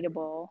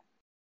 biodegradable,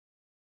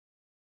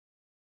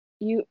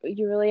 you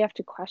really have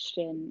to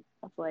question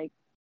of like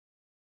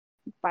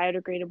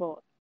biodegradable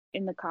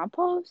in the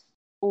compost,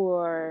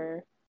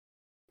 or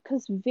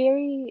because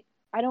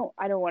I don't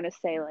want to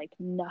say like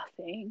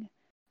nothing,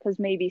 because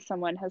maybe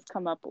someone has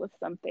come up with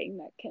something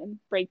that can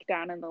break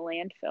down in the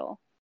landfill,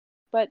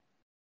 but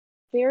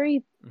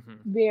very Hmm.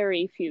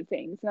 very few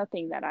things,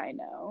 nothing that I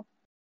know,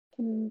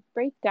 can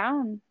break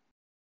down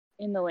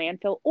in the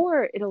landfill,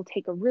 or it'll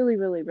take a really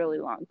really really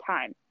long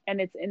time and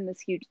it's in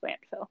this huge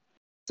landfill.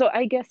 So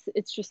I guess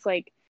it's just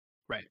like,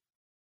 Right.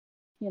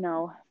 you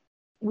know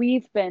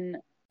we've been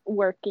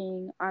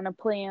working on a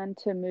plan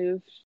to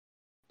move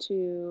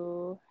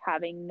to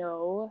having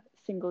no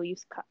single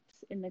use cups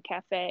in the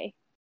cafe.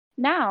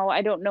 Now,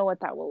 I don't know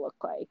what that will look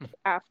like Mhm.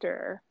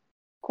 after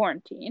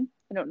quarantine.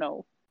 I don't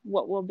know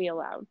what will be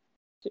allowed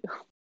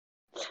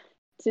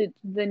to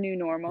the new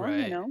normal,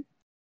 Right.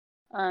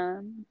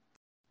 Um,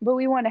 but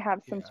we want to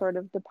have some Yeah. sort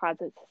of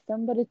deposit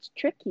system, but it's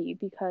tricky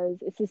because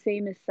it's the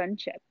same as Sun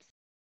Chips.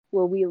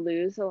 Will we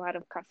lose a lot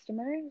of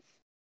customers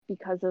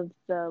because of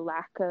the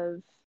lack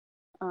of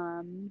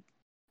um,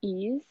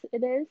 ease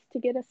it is to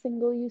get a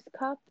single use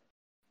cup?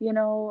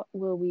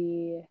 Will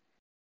we?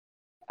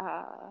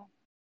 Uh,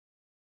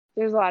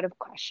 there's a lot of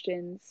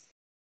questions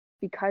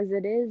because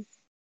it is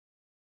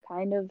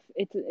kind of,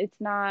 it's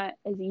not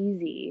as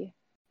easy,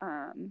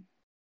 um,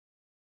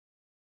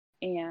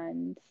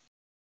 and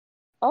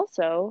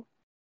also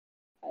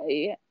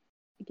I,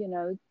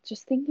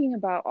 just thinking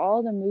about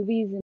all the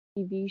movies and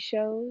TV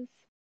shows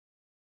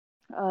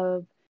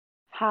of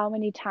how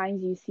many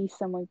times you see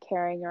someone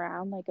carrying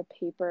around like a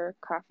paper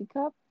coffee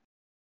cup,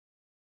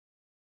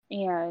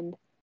 and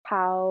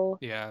how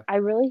Yeah. I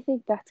really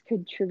think that's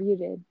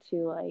contributed to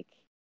like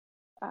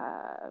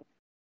uh,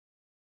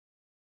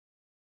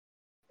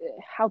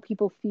 how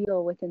people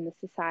feel within the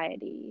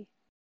society.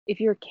 If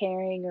you're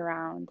carrying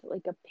around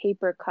like a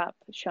paper cup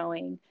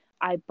showing,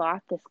 I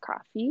bought this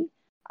coffee,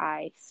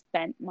 I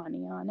spent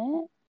money on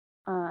it,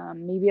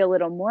 maybe a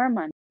little more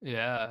money,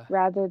 Yeah.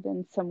 rather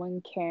than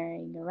someone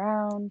carrying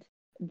around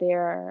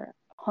their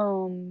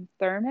home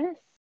thermos,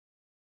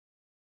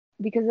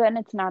 because then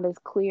it's not as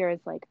clear as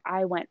like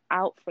I went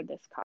out for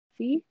this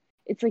coffee.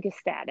 It's like a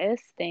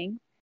status thing,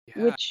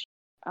 Yeah. which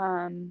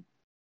um,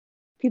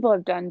 people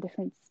have done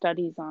different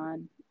studies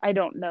on. I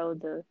don't know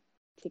the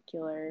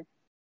particular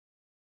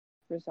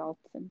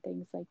results and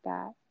things like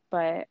that,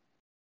 but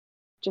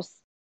just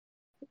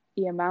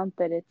the amount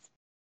that it's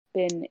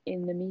been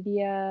in the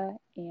media.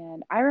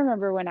 And I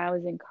remember when I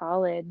was in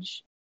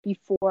college,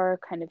 before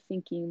kind of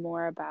thinking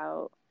more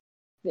about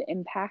the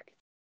impact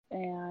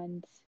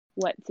and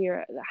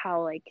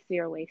how like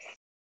zero waste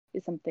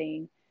is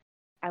something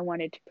I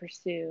wanted to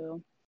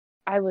pursue.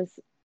 I was,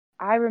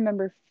 I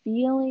remember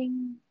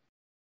feeling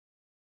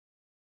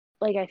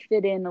like I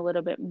fit in a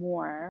little bit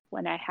more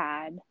when I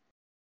had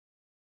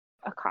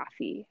a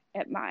coffee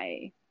at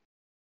my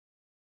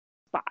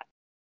spot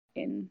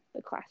in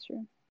the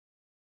classroom,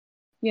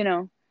 you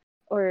know,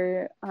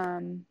 or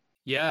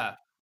Yeah.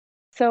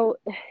 so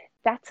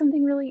that's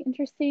something really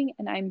interesting,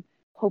 and I'm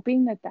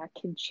hoping that that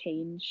can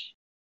change,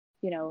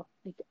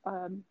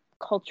 like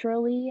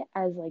culturally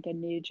as like a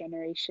new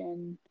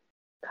generation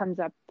comes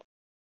up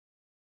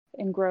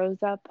and grows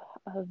up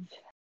of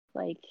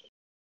like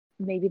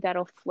maybe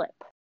that'll flip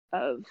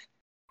of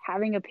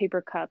having a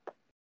paper cup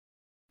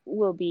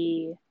will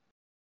be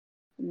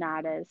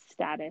not as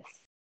status,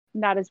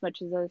 not as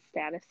much as a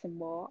status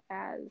symbol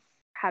as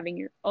having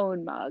your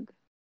own mug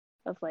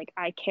of like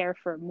I care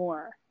for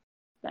more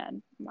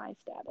than my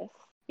status,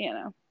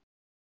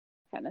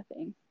 kind of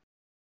thing.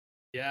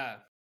 Yeah.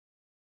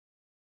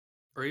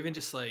 Or even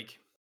just like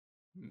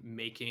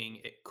making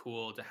it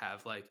cool to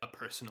have like a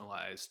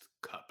personalized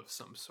cup of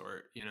some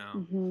sort, you know?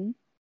 Hmm.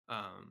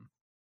 Um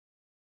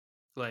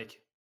like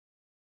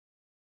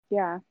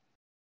Yeah.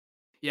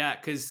 yeah,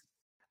 because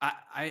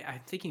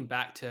I'm thinking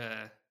back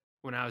to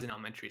when I was in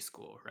elementary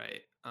school,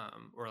 right?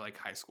 Or like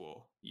high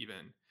school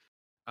even.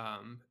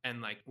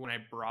 And like when I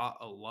brought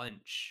a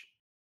lunch,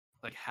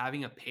 like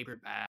having a paper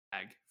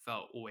bag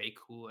felt way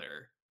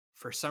cooler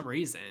for some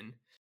reason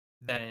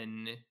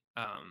than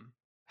um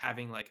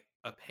having like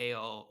a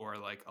pail or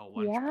like a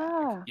lunch bag,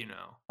 Yeah. you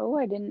know. Oh,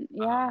 I didn't.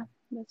 Yeah, Um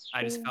that's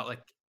I just true. felt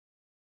like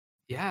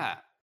yeah,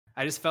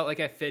 I just felt like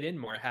I fit in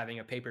more having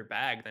a paper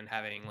bag than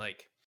having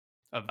like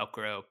a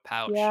Velcro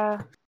pouch,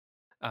 Yeah.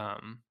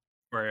 um,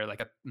 or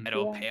like a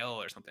metal Yeah.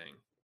 pail or something.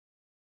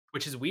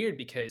 Which is weird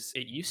because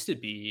it used to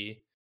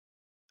be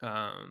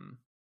um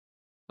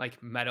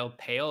like metal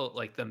pail,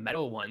 like the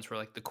metal ones were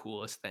like the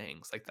coolest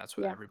things. Like that's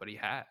what Yeah. everybody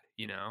had,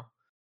 you know?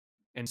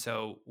 And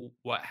so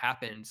what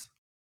happens,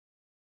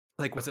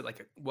 like was it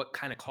like what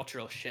kind of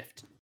cultural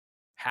shift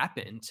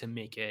happened to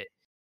make it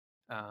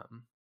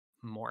um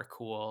more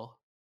cool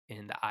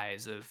in the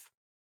eyes of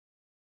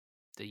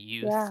the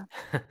youth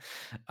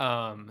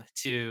Yeah.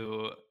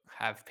 to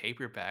have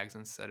paper bags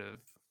instead of,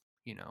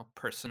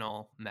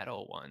 personal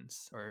metal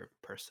ones or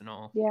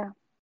personal, Yeah.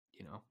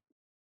 you know,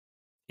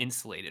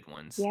 insulated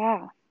ones.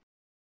 Yeah.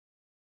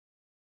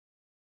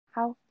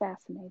 How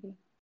fascinating.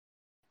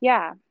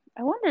 Yeah.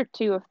 I wonder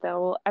too if there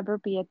will ever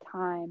be a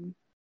time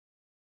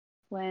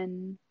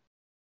when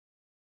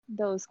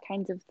those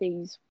kinds of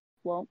things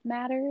won't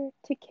matter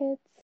to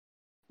kids.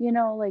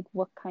 Like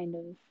what kind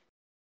of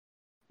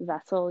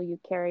vessel you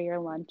carry your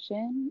lunch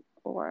in,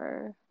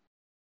 or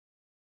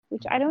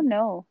which I Mhm. don't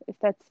know if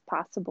that's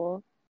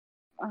possible.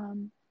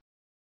 Um,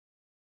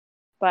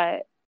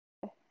 but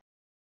it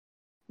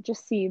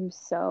just seems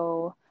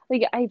so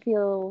like I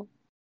feel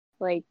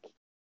like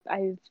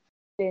I've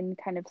been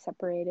kind of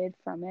separated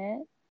from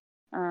it.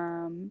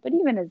 But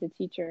even as a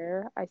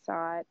teacher, I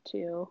saw it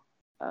too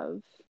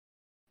of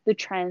the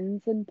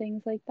trends and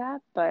things like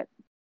that. But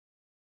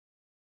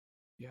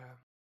Yeah.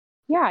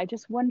 yeah, I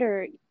just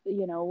wonder,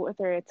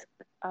 whether it's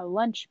a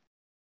lunch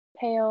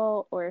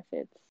pail or if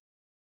it's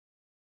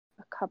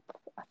a cup,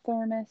 a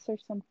thermos or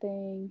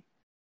something.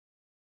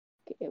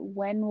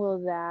 When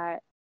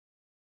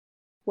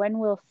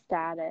will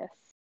status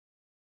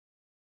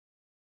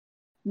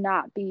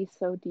not be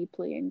so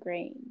deeply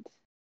ingrained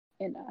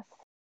in us?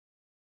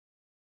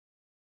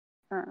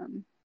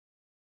 Um,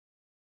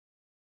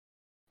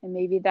 and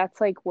maybe that's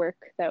like work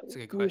that It's a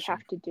good we question.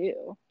 have to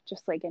do,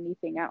 just like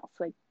anything else,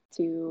 like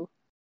to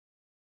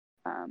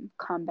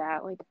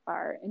combat like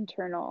our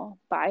internal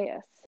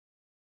bias.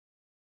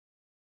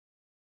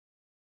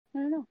 I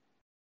don't know,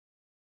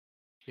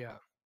 Yeah.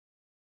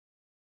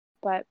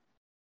 but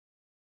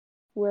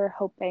we're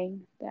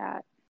hoping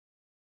that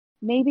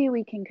maybe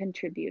we can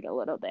contribute a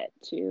little bit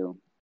to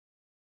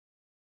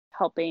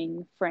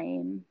helping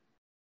frame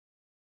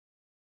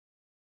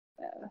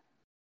uh,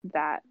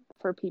 that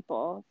for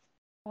people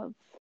of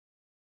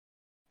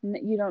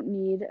you don't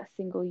need a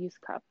single use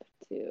cup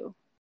to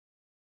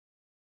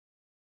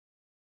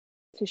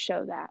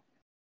show that,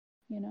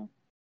 you know.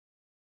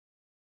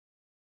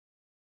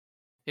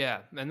 Yeah.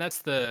 And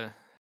that's the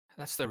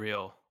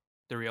real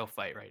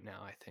fight right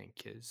now, I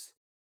think, is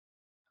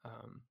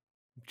um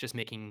just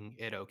making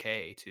it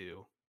okay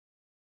to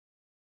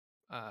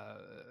uh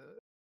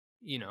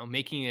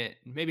making it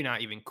maybe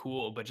not even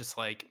cool, but just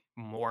like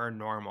more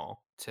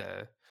normal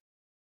to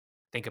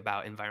think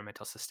about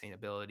environmental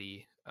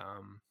sustainability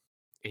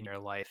in your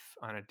life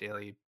on a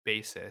daily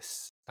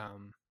basis,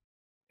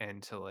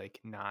 and to like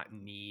not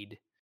need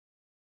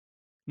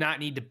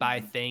to buy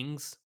Mhm.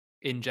 things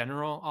in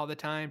general all the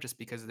time just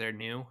because they're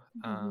new,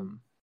 Mhm.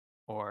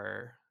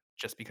 or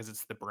just because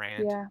it's the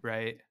brand, Yeah.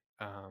 right?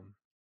 Um,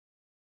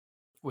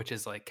 which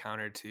is like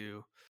counter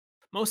to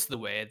most of the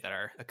way that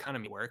our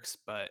economy works.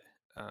 But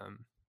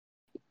um,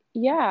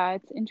 Yeah,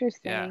 it's yeah,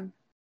 interesting.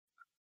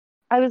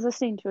 I was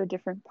listening to a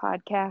different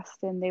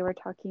podcast and they were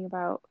talking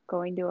about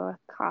going to a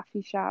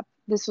coffee shop.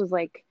 This was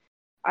like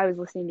I was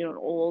listening to an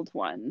old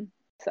one,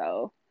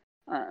 so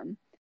um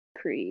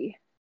pre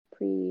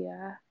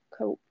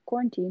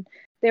quarantine.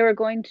 They were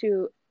going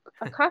to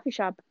a coffee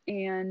shop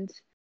and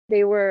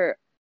they were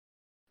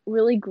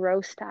really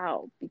grossed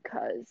out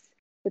because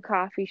the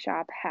coffee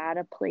shop had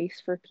a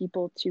place for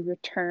people to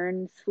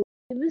return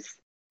sleeves,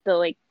 the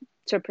like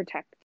to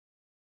protect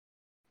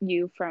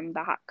you from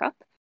the hot cup.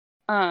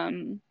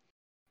 Um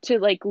to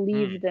like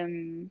leave mm,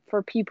 them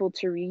for people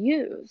to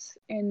reuse.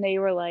 And they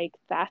were like,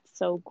 that's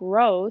so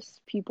gross.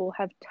 People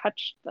have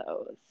touched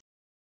those.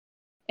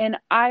 And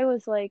I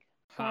was like,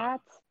 huh,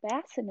 that's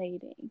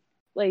fascinating.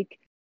 Like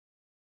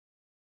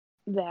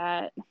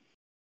that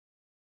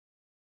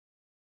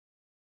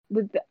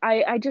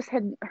I just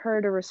hadn't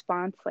heard a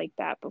response like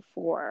that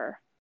before.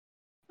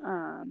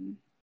 Um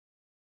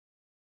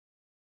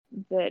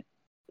that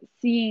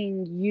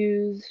seeing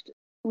used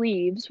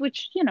sleeves,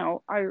 which,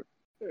 are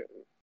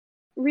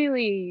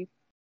really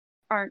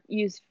aren't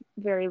used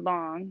very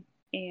long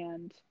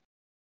and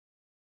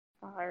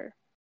are,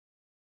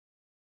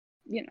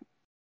 you know,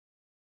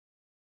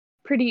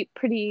 pretty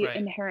right,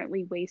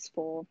 inherently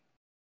wasteful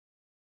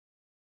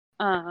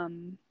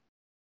um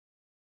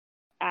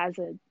as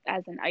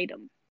an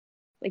item.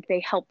 Like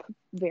they help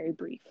very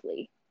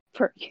briefly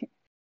for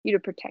you to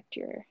protect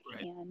your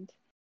right, hand.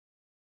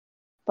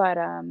 But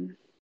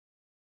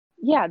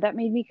yeah, that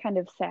made me kind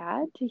of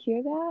sad to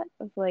hear that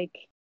of like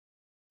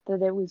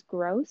that it was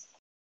gross.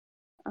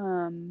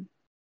 Um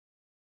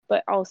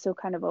but also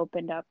kind of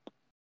opened up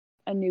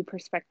a new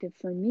perspective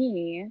for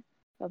me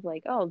of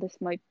like, oh, this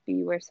might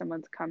be where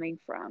someone's coming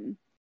from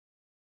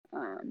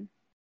um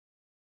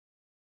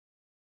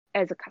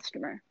as a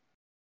customer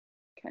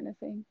kind of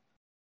thing.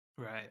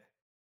 right.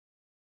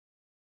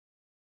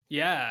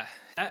 Yeah,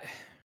 that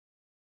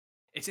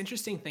it's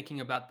interesting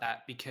thinking about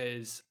that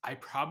because I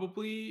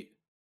probably,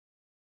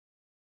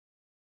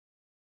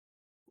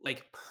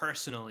 like,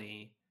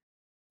 personally,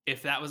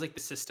 if that was like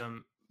the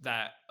system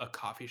that a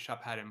coffee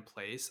shop had in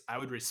place, I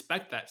would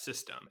respect that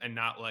system and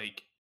not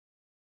like,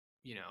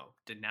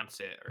 denounce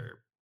it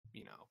or,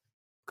 you know,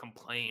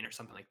 complain or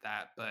something like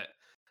that. But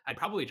I'd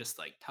probably just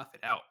like tough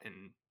it out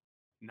and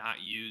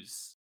not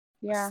use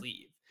a Yeah.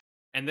 sleeve.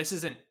 And this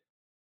isn't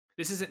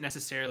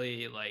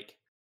necessarily like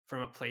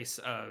from a place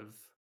of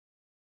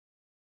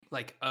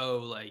like, oh,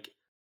 like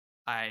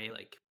I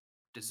like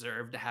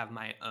deserve to have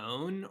my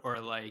own, or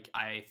like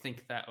I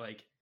think that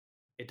like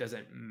it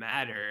doesn't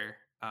matter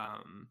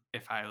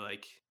if I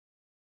like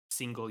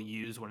single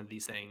use one of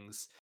these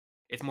things.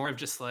 It's more of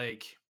just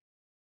like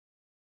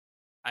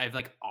I've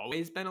like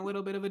always been a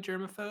little bit of a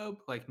germaphobe,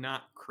 like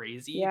not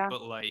crazy, Yeah.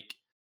 but like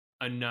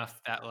enough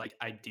that like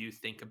I do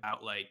think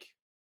about like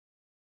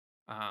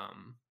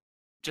um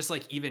just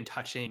like even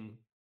touching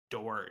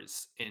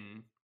doors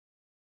in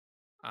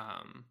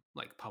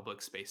like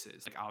public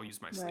spaces. Like I'll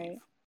use my sleeve, Right.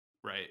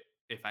 right?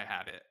 If I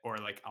have it, or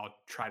like I'll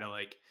try to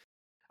like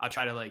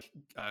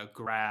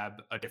grab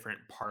a different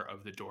part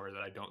of the door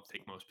that I don't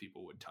think most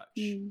people would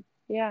touch.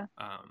 Yeah.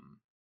 Um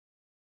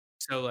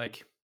so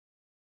like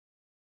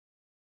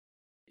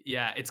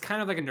yeah, it's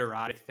kind of like a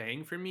neurotic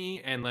thing for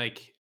me, and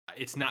like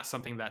it's not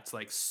something that's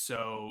like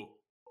so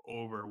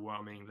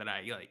overwhelming that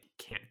I like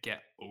can't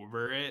get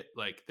over it.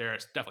 Like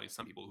there's definitely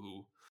some people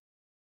who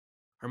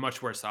are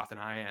much worse off than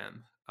I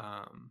am.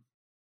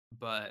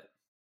 But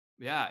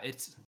yeah,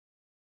 it's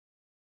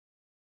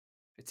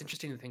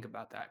interesting to think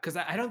about that because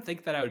I don't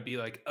think that I would be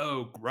like,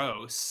 oh,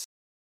 gross,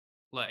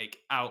 like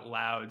out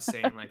loud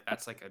saying like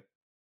that's like a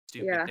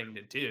stupid Yeah. thing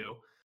to do,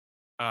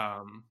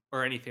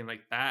 or anything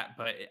like that.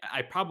 But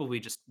I would probably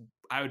just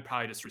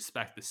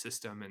respect the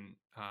system and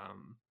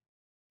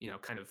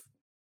kind of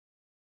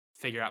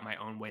figure out my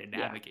own way to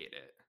Yeah. navigate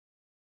it.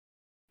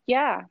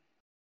 Yeah.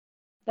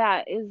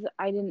 That is,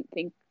 I didn't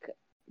think,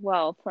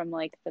 well, from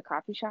like the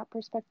coffee shop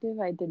perspective,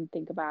 I didn't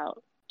think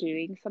about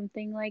doing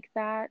something like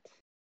that.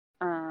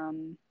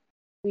 Um,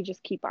 we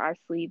just keep our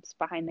sleeves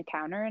behind the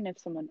counter, and if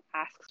someone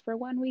asks for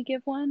one, we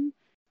give one.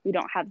 We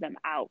don't have them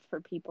out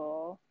for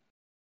people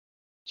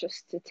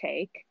just to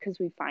take because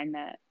we find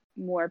that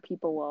more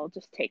people will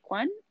just take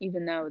one,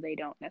 even though they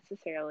don't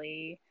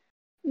necessarily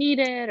need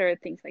it or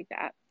things like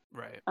that.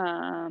 Right.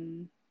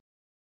 Um,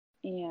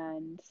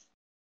 and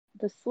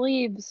the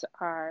sleeves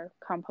are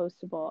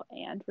compostable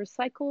and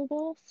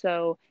recyclable,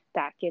 so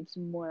that gives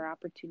more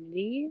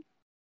opportunity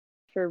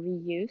for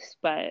reuse.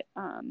 But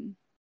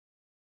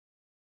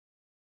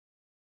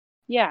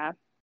Yeah.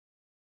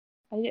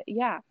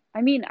 Yeah.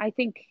 I mean, I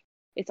think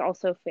it's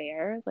also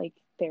fair. Like,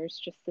 there's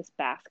just this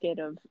basket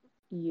of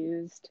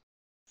used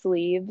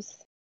sleeves,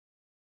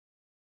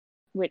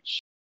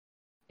 which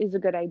is a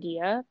good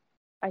idea,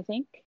 I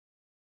think.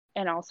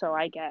 And also,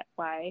 I get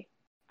why.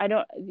 I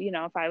don't,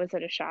 if I was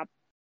at a shop,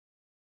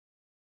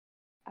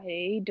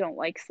 I don't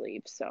like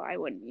sleeves, so I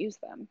wouldn't use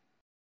them.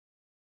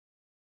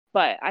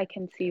 But I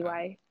can see Yeah.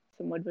 why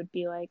someone would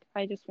be like,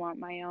 I just want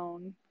my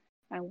own.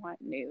 I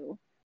want new.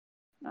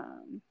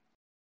 Um,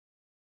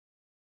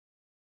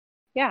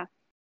 yeah.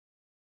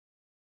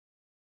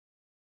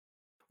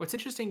 What's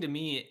interesting to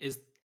me is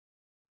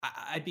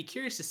I'd be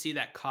curious to see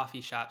that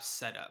coffee shop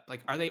setup.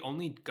 Like, are they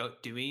only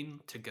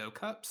doing to go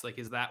cups? Like,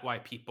 is that why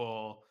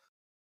people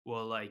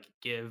will like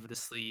give the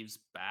sleeves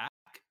back?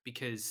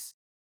 Because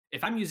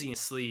if I'm using a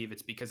sleeve,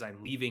 it's because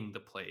I'm leaving the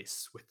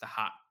place with the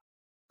hot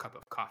cup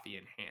of coffee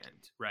in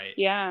hand, right?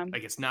 Yeah.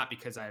 Like, it's not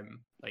because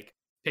I'm like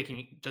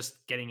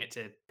just getting it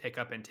to pick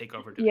up and take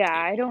over to the Yeah.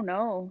 I don't table.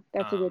 know.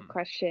 That's a good Um,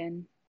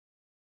 question.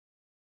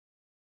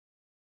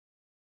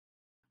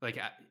 like,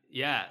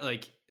 yeah,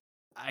 like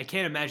I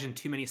can't imagine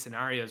too many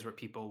scenarios where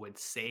people would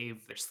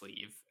save their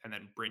sleeve and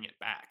then bring it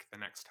back the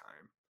next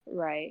time.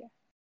 Right.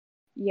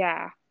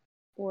 Yeah.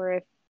 Or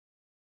if,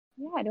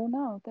 yeah, I don't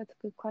know. That's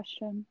a good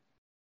question.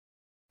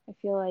 I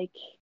feel like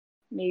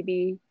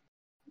maybe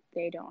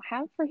they don't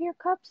have for here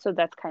cups, so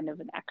that's kind of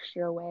an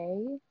extra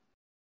way.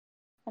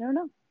 I don't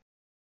know.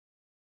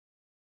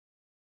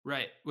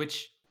 Right.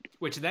 Which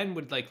then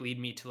would like lead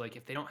me to like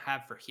if they don't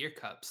have for here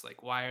cups,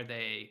 like why are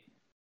they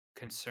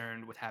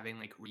concerned with having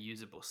like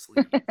reusable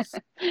sleeves?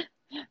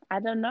 I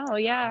don't know. You know?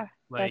 Yeah,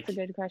 that's a Like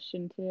good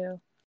question too.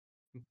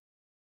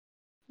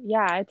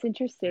 Yeah, it's very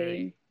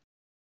interesting.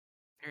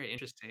 very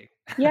interesting.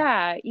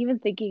 Yeah, even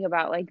thinking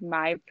about like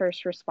my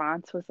first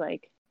response was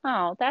like,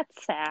 oh,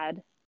 that's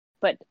sad.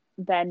 But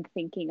then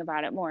thinking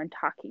about it more and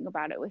talking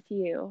about it with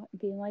you,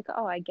 and being like,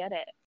 oh, I get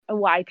it.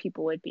 Why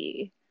people would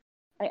be.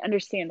 I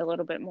understand a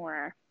little bit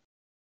more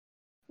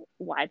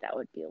why that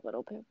would be a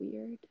little bit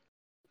weird.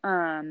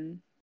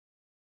 Um,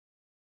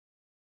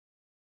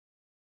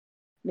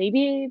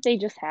 Maybe they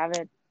just have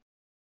it.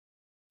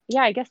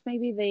 Yeah, I guess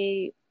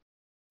maybe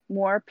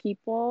more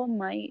people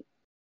might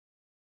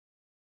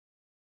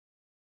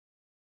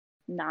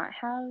not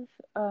have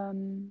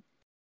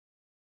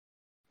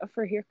a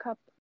for here cup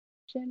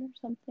option or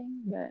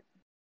something, but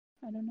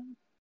I don't know.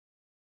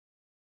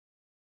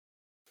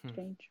 Hmm.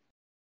 Strange.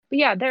 But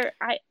yeah,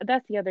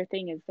 that's the other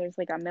thing is there's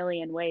like a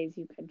million ways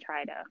you can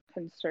try to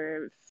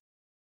conserve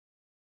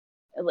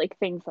like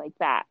things like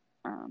that.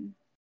 Um,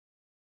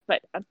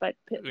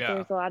 Yeah.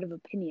 there's a lot of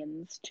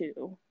opinions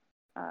too.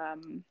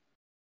 Um,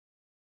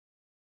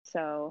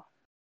 so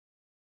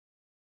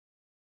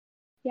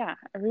yeah,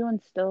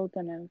 everyone's still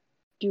gonna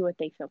do what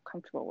they feel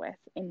comfortable with,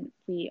 and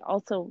we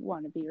also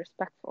want to be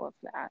respectful of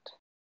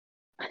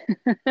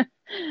that.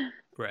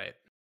 Right.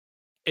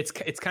 It's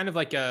kind of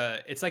like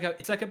it's like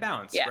a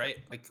balance, Yeah, right?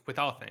 Like with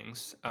all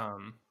things.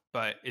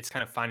 But it's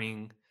kind of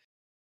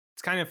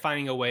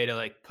finding a way to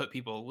like put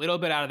people a little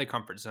bit out of the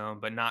comfort zone,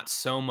 but not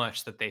so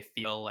much that they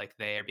feel like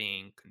they are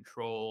being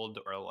controlled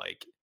or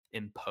like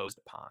imposed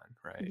upon,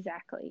 right?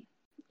 exactly.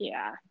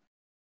 Yeah.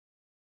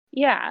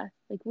 Yeah,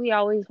 like we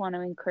always want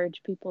to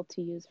encourage people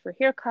to use for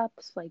here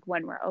cups, like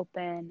when we're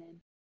open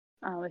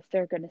and if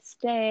they're going to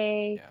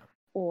stay, Yeah.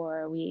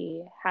 or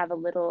we have a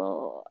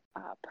little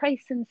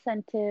price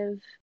incentive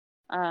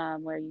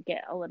where you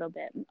get a little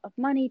bit of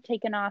money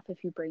taken off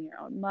if you bring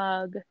your own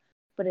mug,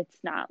 but it's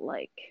not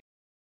like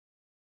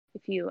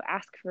if you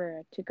ask for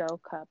a to go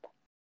cup.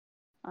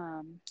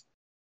 Um,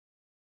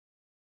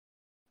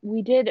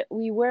 we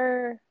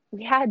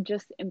had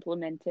just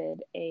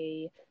implemented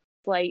a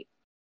slight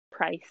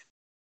price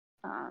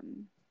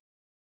um,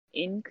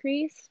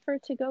 increase for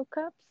to go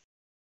cups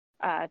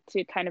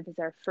to kind of as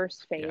our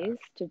first Yeah. phase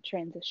to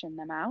transition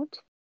them out.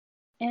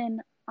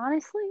 And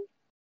honestly,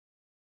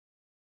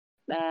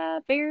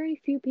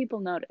 very few people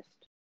noticed.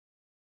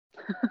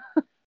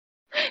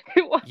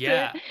 it wasn't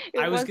Yeah. it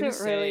I was going to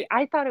wasn't really. say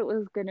I thought it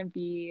was gonna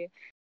be,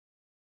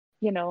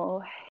 you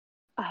know,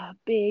 a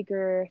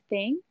bigger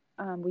thing.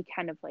 We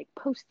kind of like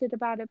posted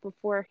about it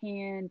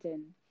beforehand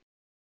and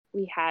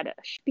we had a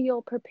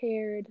spiel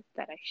prepared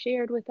that I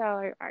shared with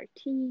our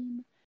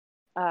team.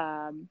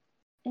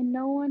 And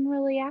no one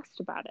really asked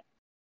about it.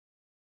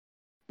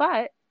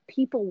 But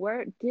people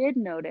did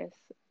notice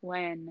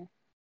when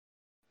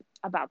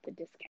about the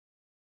discount.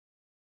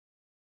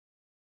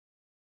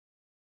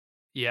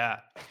 yeah.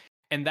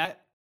 And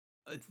that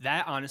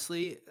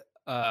honestly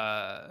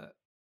uh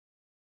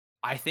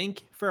I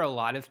think for a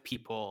lot of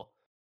people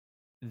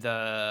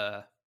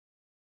the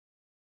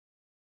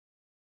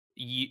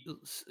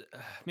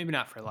maybe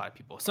not for a lot of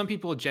people. Some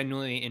people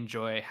genuinely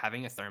enjoy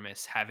having a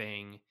thermos,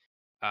 having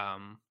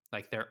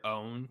like their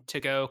own to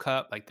go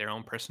cup, like their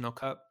own personal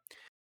cup.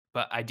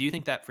 But I do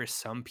think that for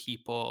some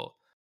people,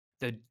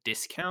 the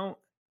discount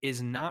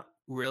is not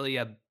really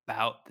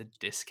about the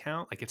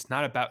discount. Like it's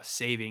not about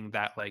saving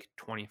that like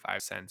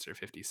 25 cents or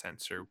 50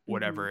 cents or Hmm.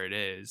 whatever it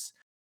is.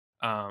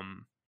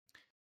 Um,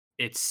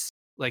 it's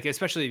like,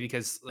 especially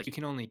because like you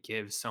can only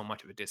give so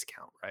much of a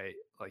discount, right?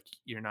 Like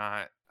you're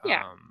not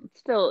Yeah,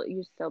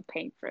 you're still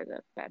paying for the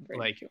beverage.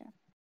 like Yeah.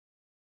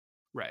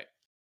 right.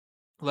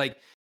 Like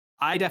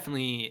I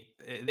definitely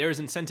there was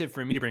incentive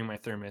for me to bring my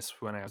thermos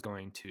when I was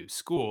going to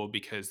school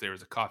because there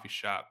was a coffee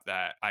shop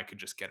that I could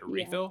just get a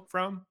Yeah. refill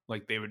from.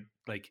 Like they would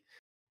like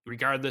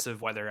regardless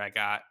of whether I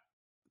got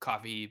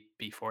coffee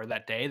before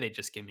that day, they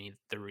just give me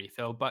the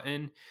refill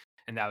button,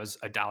 and that was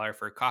 $1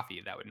 for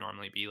coffee. That would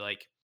normally be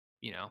like,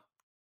 you know,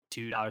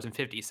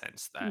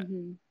 $2.50. That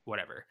Mm-hmm.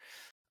 whatever.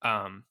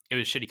 It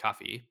was shitty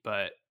coffee,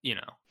 but you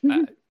know,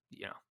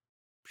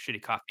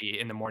 shitty coffee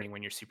in the morning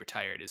when you're super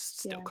tired is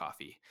still Yeah.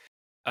 coffee.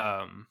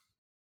 Um,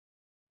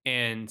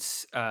 and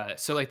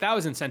so like that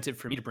was incentive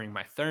for me to bring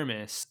my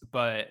thermos,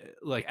 but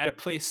like at a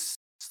place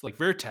like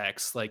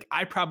Vertex, like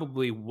I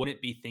probably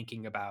wouldn't be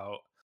thinking about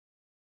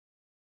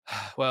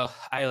well,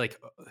 I like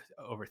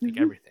overthink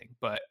Mm-hmm. everything,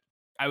 but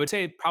I would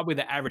say probably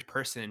the average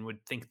person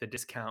would think the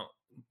discount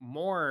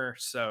more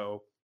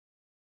so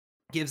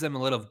gives them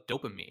a little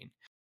dopamine.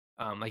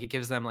 Like it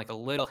gives them like a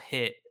little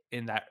hit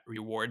in that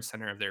reward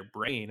center of their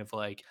brain of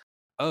like,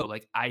 oh,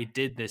 like I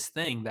did this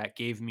thing that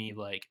gave me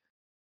like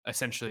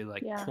essentially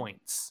like Yeah.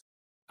 points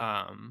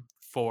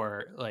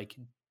for like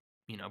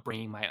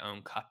bringing my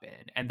own cup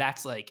in, and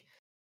that's like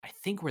I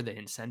think where the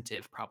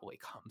incentive probably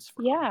comes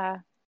from Yeah.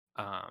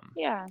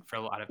 Yeah. for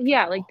a lot of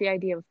Yeah, like people. the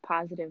idea of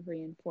positive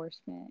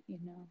reinforcement,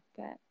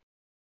 that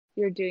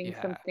you're doing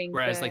Yeah, something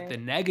whereas like the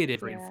good.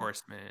 negative Yeah.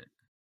 reinforcement,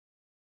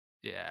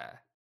 yeah,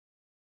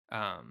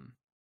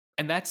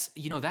 and that's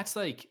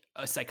like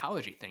a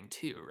psychology thing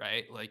too,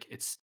 right? Like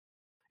it's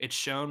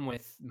shown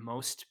with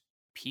most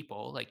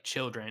people, like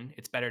children,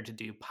 it's better to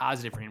do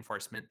positive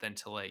reinforcement than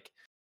to like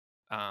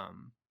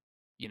um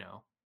you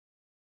know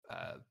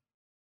uh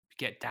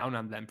get down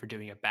on them for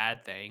doing a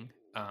bad thing.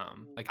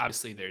 Like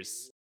obviously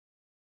there's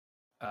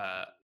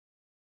uh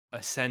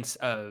a sense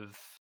of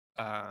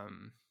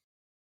um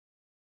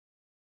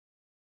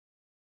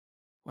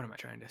what am I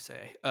trying to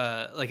say?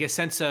 Like a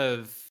sense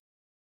of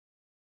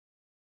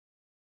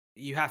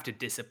you have to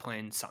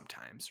discipline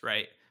sometimes,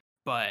 right?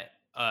 But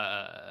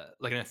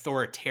like an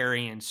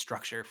authoritarian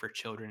structure for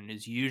children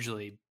is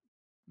usually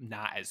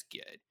not as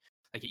good.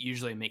 Like it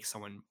usually makes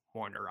someone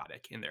more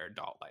neurotic in their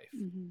adult life.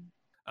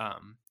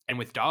 Mm-hmm. And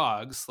with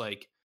dogs,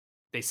 like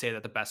they say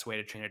that the best way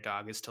to train a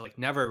dog is to like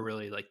never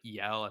really like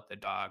yell at the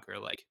dog or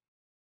like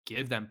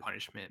give them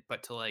punishment,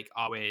 but to like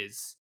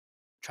always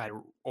try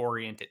to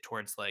orient it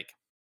towards like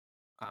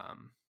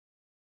um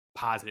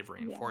positive Yeah.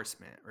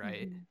 reinforcement,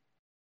 right? Mm-hmm.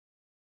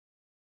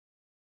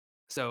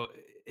 So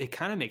it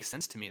kind of makes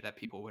sense to me that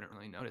people wouldn't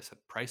really notice a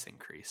price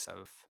increase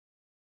of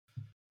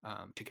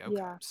to go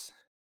Yeah. cups.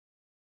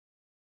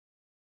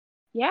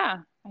 Yeah.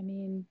 I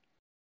mean,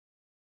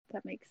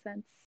 that makes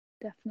sense,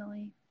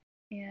 definitely.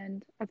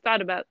 And I've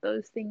thought about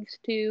those things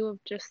too, of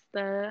just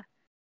the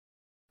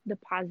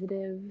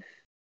positive,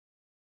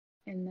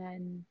 and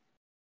then,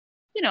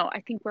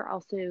 I think we're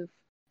also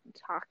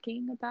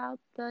talking about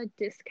the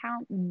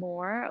discount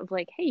more of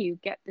like, hey, you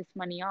get this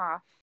money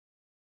off,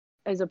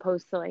 as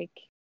opposed to like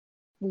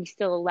we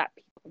still let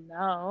people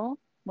know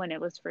when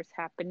it was first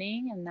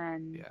happening, and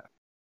then Yeah.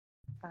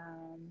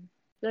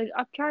 the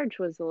upcharge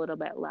was a little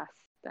bit less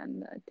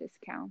than the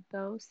discount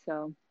though,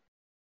 so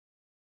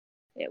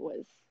it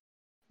was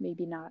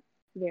maybe not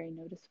very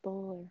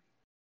noticeable, or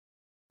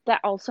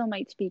that also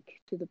might speak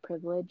to the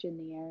privilege in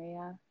the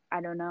area.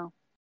 I don't know,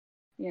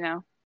 you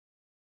know.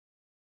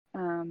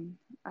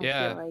 I feel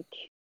Yeah. like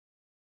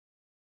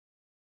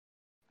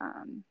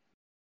um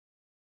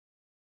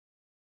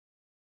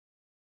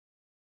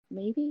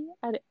maybe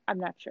I'm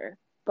not sure,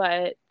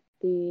 but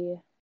the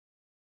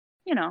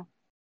you know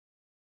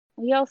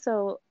we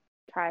also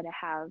try to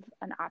have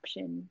an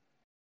option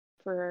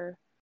for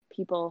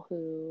people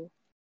who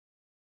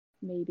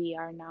maybe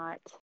are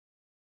not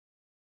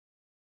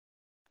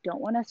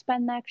don't want to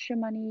spend the extra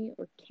money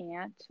or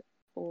can't,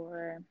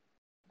 or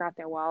got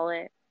their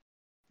wallet.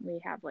 We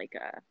have like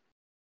a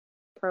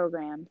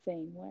program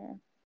thing where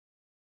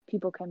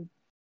people can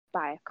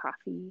buy a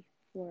coffee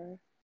for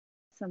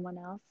someone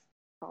else,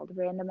 called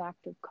Random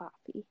Act of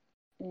Coffee,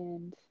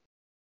 and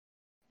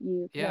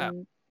you Yeah.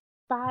 can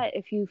buy it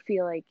if you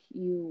feel like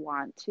you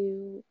want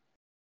to,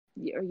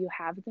 or you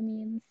have the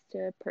means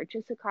to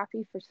purchase a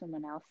coffee for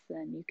someone else.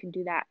 Then you can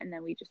do that, and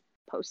then we just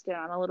post it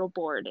on a little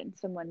board, and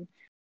someone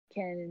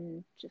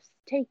can just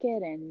take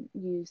it and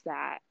use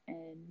that.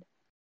 And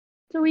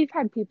so we've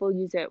had people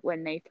use it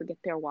when they forget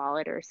their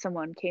wallet, or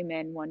someone came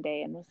in one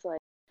day and was like,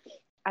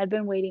 I've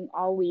been waiting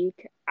all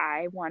week,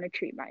 I want to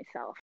treat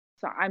myself,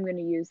 so I'm going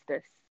to use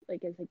this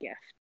like as a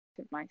gift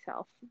to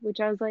myself, which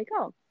I was like,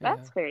 oh, Yeah.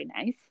 that's very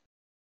nice.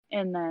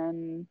 And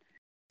then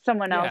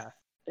someone else,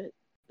 Yeah. uh,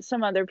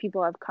 some other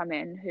people have come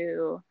in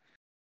who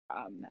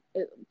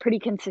pretty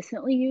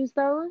consistently use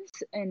those,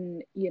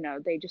 and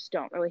they just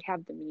don't really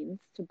have the means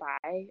to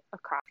buy a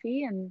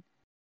coffee. And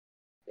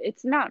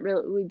it's not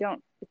really, we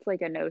don't, it's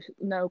like a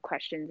no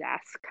questions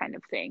asked kind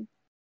of thing.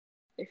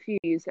 If you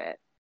use it,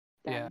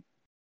 Yeah. then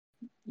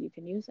you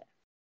can use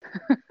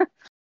it.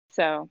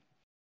 So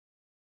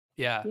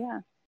Yeah, yeah,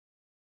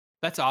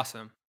 that's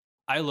awesome.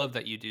 I love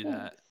that you do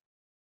that.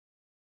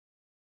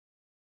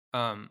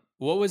 thanks.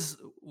 What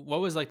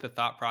was like the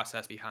thought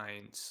process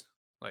behind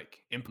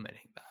like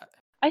implementing that?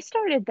 I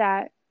started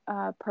that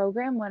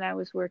program when I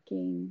was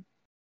working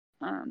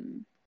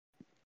um,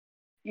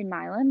 in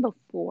Milan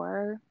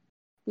before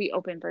we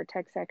opened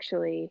Vertex,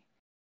 actually.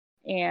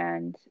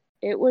 And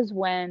it was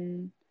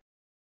when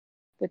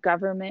the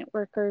government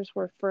workers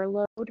were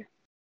furloughed.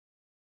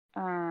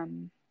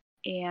 Um,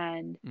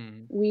 and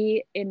Mm.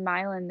 we, in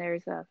Milan,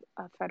 there's a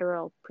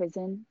federal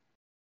prison.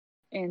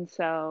 And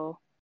so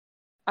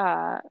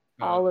uh,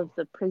 all of Oh,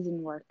 the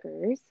prison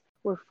workers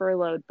were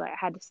furloughed, but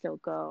had to still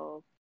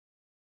go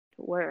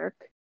to work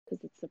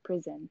because it's a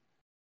prison.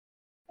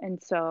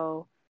 And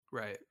so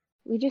right.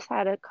 we just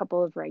had a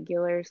couple of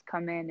regulars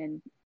come in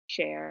and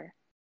share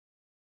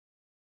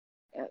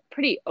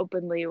pretty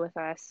openly with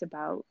us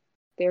about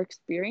their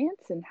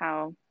experience and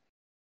how,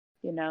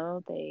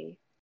 they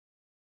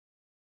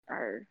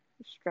are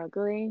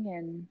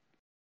struggling.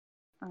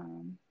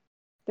 And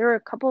there were a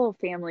couple of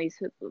families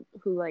who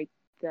like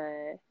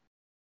the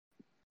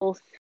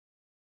both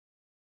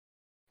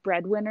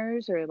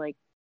breadwinners, or like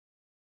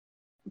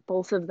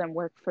both of them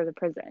work for the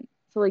prison.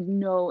 So like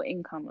no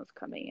income was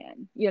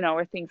coming in,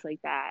 or things like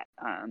that.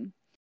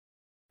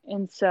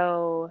 And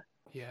so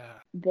Yeah.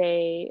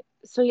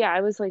 yeah,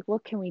 I was like,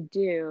 what can we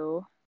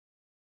do?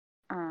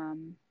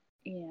 And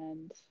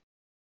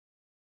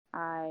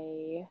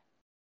I,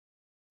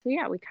 so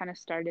yeah, we kind of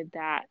started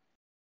that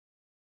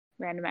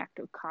Random Act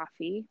of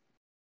Coffee,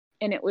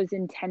 and it was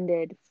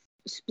intended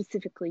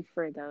specifically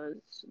for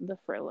the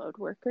furloughed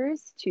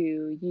workers to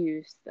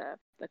use the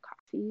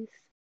coffees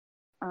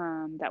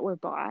that were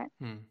bought,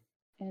 Hmm.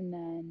 and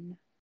then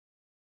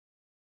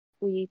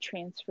we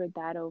transferred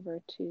that over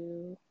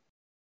to,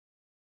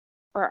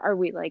 or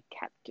we like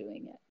kept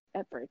doing it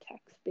at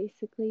Vertex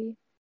basically,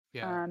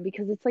 Yeah.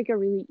 because it's like a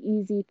really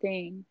easy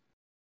thing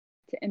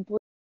to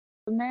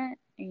implement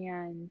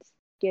and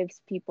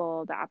gives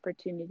people the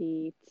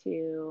opportunity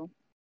to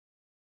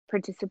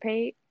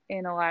participate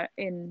in a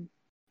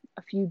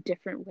few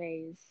different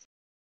ways.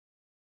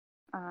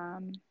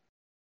 Um,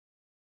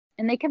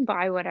 and they can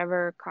buy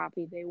whatever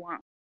coffee they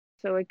want.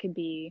 So it could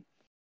be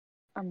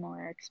a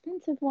more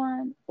expensive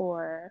one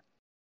or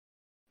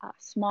a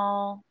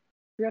small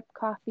drip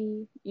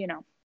coffee,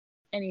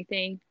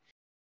 anything.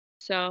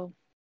 So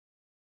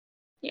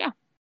yeah.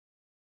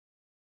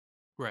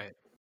 Right.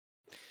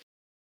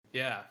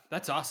 Yeah,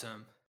 that's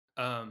awesome.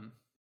 Um,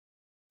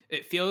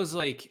 it feels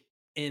like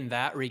in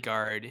that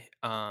regard,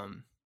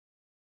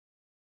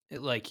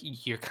 like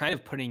you're kind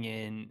of putting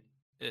in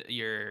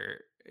your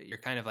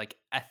kind of like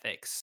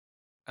ethics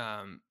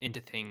into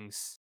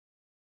things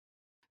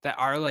that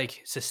are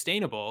like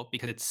sustainable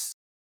because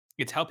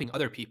it's helping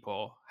other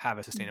people have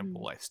a sustainable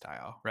Hmm.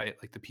 lifestyle, right?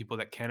 Like the people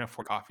that can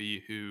afford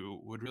coffee who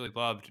would really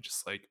love to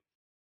just like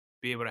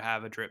be able to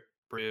have a drip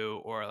brew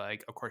or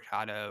like a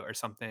cortado or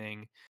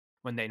something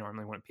when they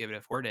normally wouldn't be able to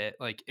afford it.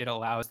 Like it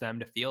allows them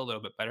to feel a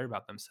little bit better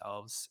about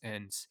themselves,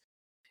 and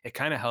it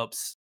kind of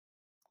helps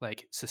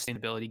like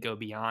sustainability go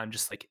beyond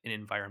just like an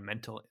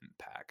environmental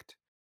impact.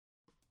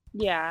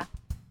 Yeah.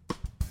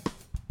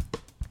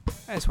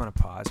 I just want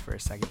to pause for a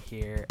second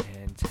here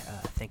and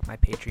thank my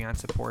Patreon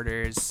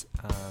supporters.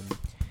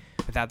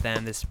 Without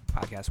them, this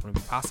podcast wouldn't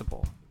be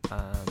possible.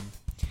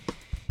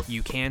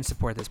 You can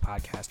support this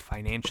podcast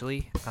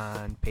financially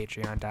on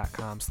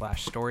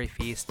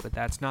patreon.com/storyfeast, but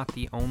that's not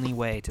the only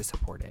way to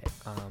support it.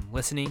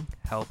 Listening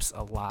helps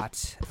a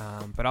lot,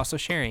 but also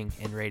sharing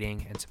and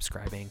rating and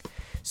subscribing.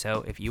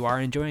 So if you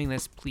are enjoying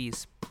this,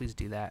 please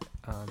do that.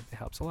 It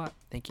helps a lot.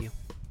 Thank you.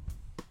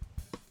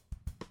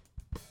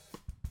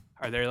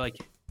 Are there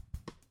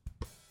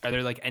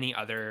like any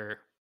other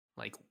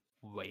like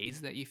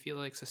ways that you feel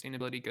like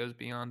sustainability goes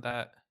beyond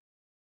that?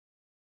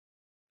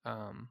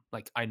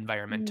 Like Mm.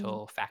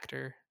 environmental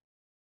factor?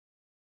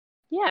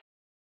 Yeah.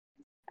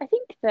 I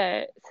think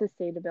that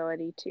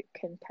sustainability too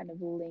can kind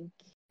of link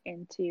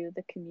into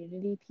the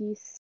community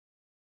piece.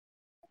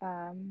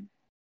 Um,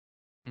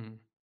 Mm.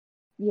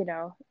 you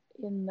know,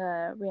 in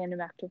the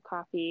Random Act of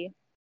Coffee,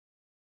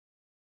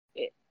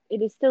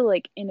 it is still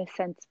like in a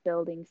sense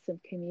building some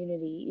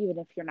community, even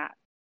if you're not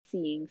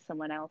seeing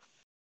someone else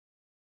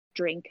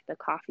drink the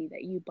coffee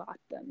that you bought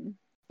them,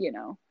 you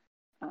know.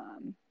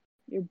 Um,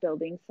 you're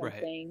building Right.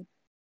 something.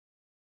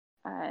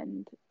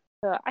 And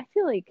so I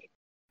feel like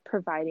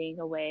providing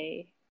a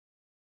way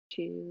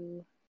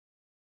to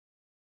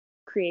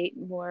create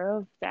more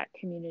of that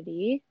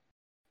community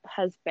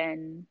has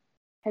been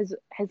has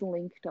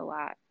linked a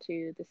lot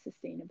to the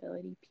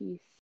sustainability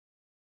piece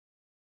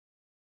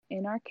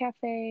in our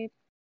cafe.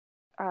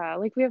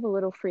 Like we have a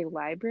little free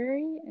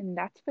library, and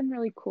that's been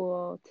really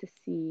cool to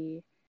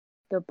see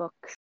the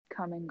books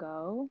come and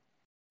go.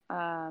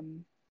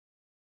 Um,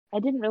 I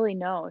didn't really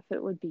know if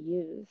it would be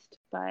used,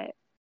 but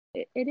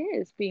it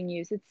is being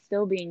used. It's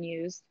still being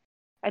used.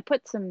 I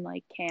put some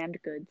like canned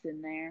goods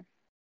in there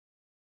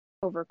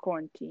over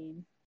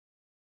quarantine.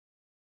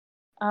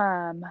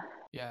 Um,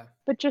 Yeah.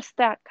 but just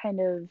that kind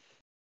of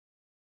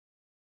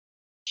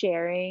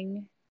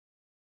sharing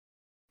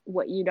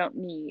what you don't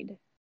need,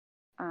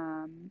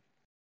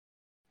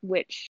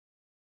 which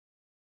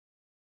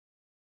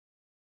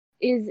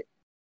is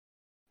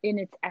in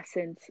its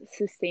essence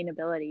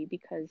sustainability,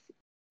 because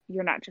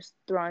you're not just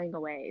throwing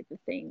away the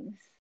things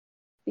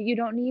that you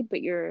don't need,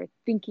 but you're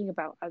thinking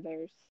about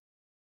others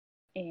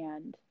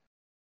and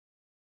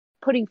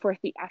putting forth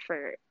the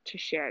effort to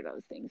share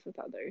those things with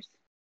others.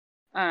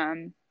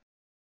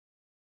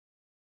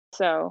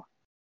 So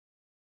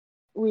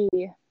we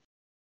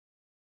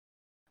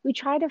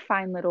try to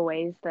find little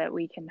ways that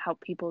we can help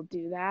people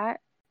do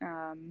that.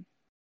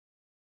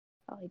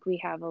 Like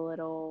we have a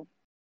little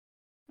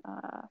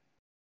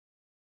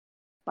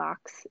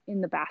box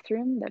in the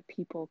bathroom that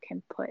people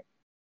can put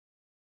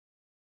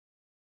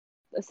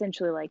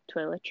essentially like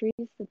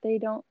toiletries that they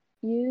don't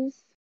use.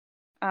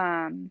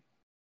 I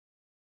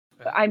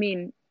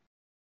mean,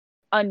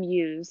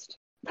 unused.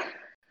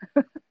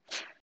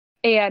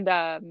 And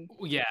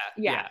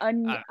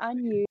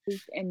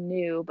unused and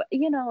new. But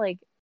like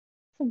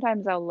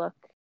sometimes I'll look,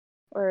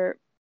 or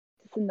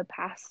just in the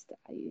past,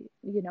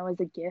 as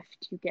a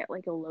gift, you get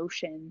like a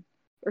lotion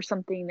or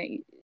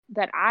something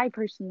that I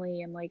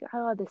personally am like,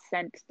 oh, the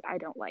scent, I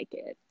don't like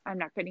it. I'm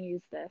not going to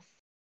use this.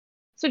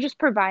 So just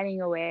providing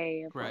a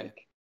way of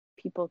like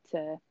people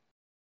to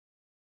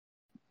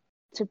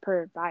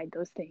provide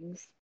those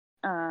things.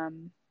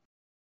 And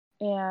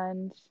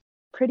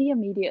pretty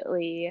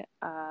immediately,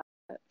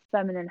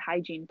 feminine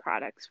hygiene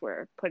products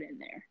were put in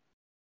there,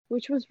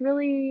 which was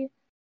really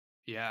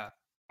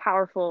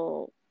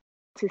powerful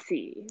to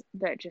see,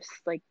 that just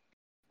like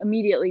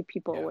immediately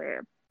people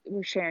were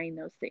sharing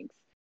those things.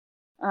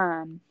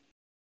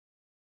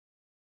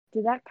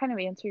 Did that kind of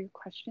answer your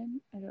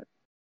question?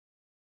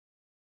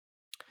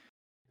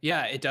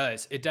 Yeah, it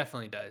does. It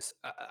definitely does.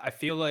 I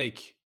feel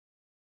like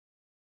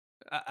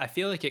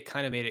it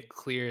kind of made it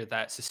clear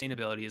that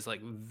sustainability is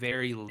like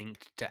very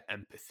linked to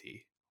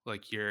empathy.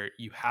 Like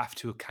you have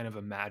to kind of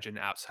imagine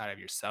outside of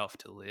yourself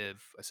to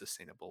live a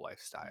sustainable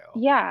lifestyle.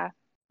 Yeah.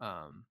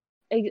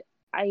 I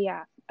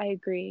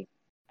agree.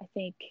 I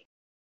think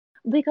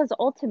because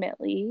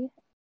ultimately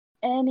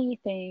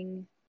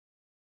anything,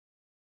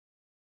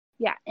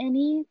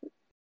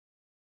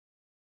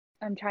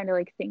 I'm trying to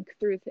like think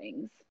through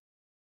things.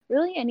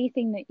 Really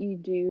anything that you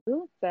do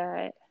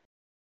that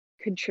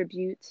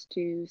contributes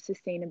to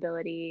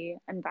sustainability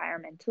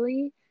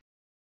environmentally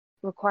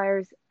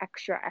requires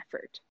extra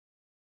effort.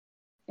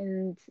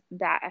 And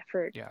that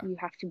effort, you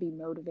have to be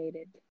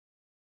motivated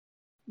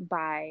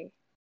by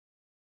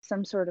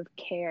some sort of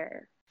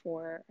care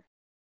for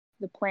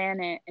the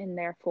planet and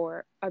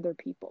therefore other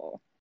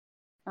people.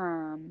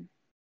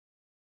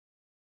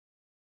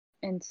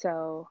 And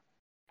so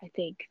I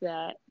think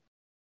that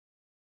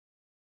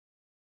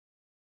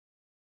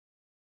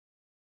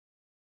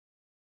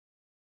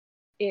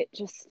it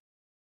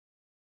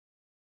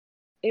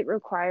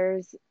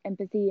requires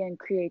empathy and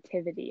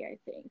creativity, I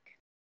think.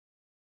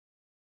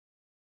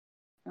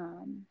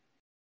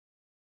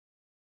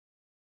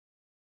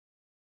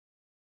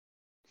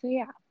 So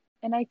yeah,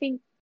 and I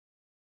think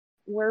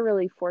we're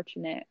really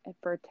fortunate at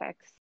Vertex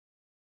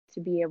to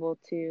be able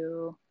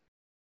to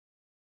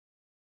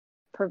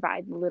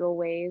provide little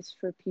ways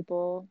for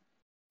people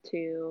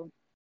to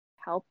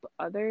help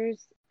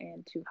others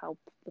and to help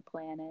the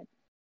planet,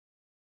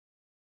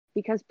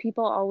 because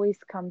people always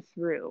come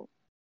through,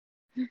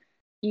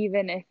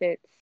 even if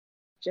it's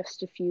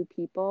just a few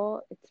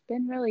people. It's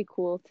been really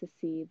cool to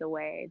see the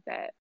way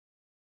that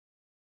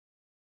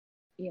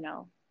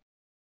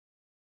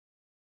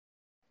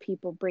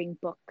people bring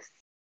books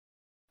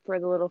for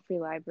the Little Free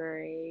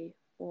Library,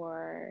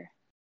 or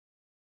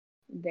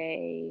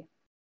they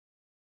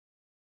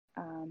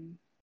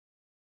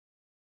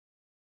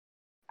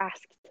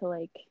ask to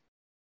like,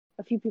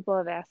 a few people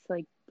have asked to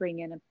like bring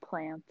in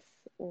plants,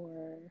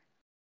 or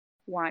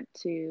want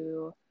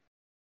to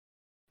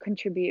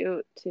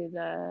contribute to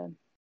the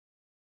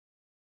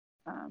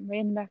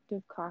Random Act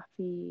of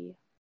Coffee,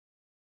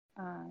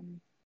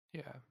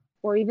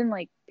 or even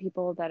like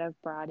people that have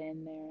brought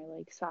in their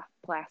like soft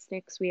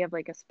plastics. We have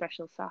like a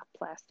special soft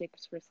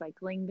plastics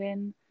recycling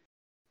bin.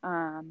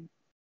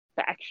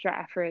 The extra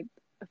effort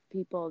of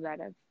people that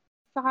have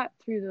thought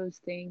through those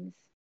things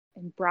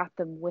and brought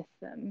them with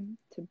them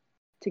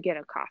to get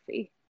a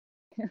coffee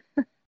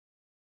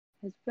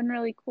has been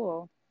really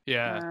cool.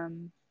 Yeah.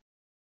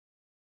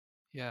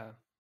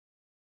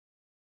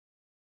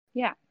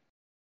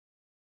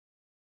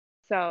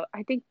 So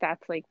I think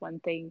that's like one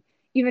thing,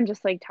 even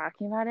just like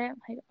talking about it,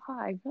 I'm like, oh,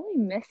 I really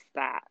miss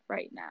that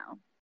right now.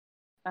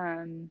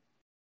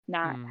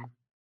 Not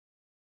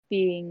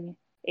being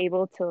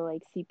able to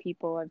like see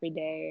people every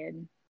day,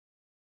 and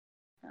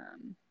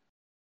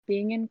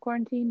being in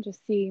quarantine,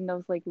 just seeing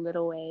those like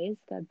little ways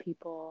that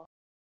people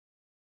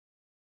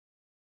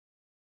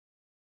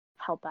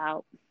help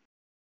out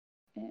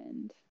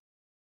and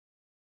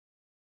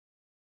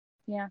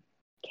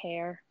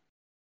care,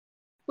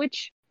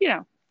 which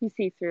you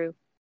see through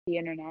the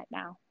internet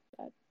now.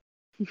 But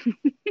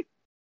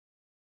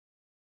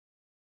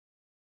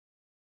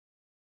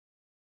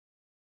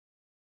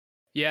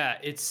Yeah,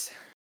 it's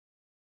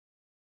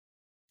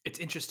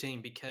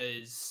interesting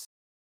because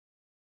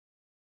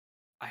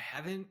I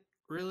haven't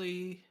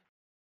really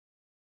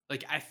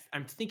like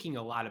I'm thinking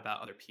a lot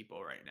about other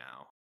people right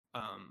now.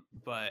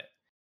 But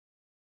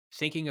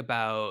thinking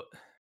about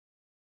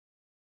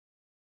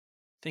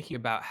thinking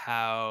about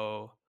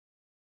how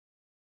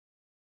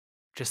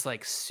just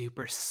like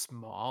super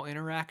small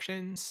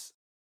interactions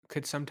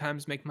could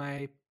sometimes make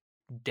my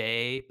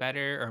day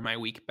better or my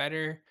week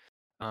better.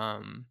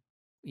 Um,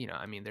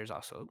 I mean, there's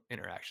also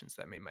interactions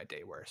that made my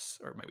day worse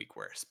or my week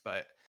worse,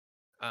 but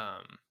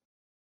um,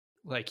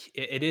 like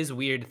it is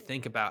weird to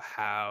think about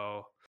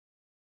how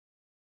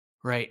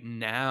right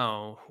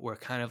now we're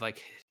kind of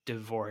like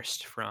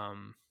divorced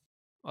from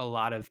a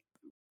lot of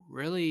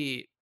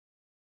really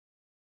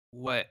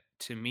what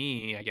to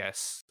me, I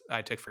guess,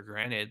 I took for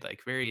granted,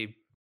 like very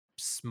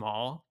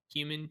small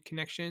human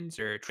connections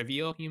or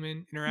trivial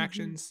human Hmm.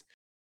 interactions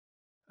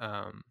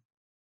um,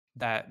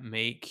 that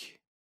make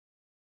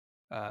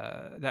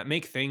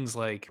things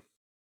like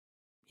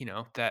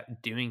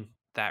that doing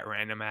that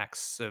random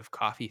acts of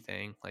coffee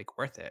thing like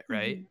worth it,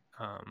 right?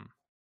 Hmm. Um,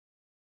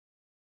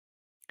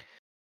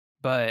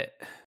 but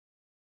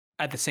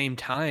at the same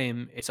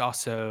time,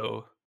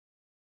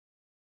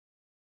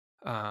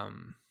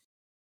 um,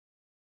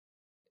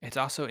 it's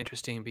also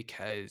interesting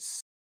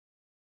because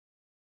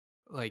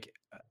like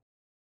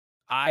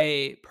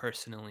I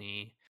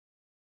personally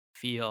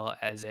feel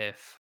as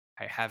if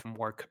I have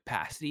more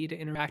capacity to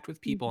interact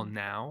with people Hmm.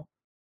 now.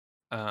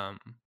 Um,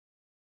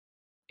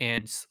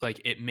 and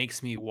like it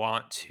makes me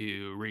want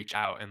to reach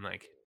out and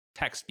like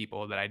text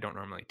people that I don't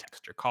normally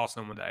text or call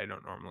someone that I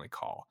don't normally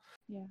call.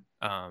 Yeah.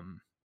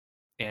 Um,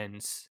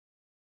 and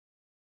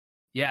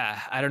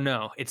yeah, I don't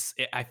know.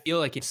 I feel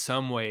like in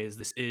some ways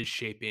this is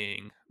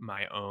shaping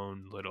my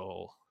own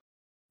little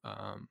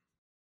um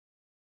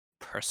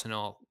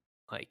personal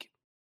like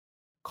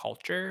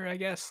culture, I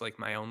guess, like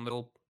my own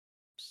little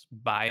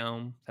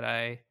biome that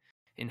I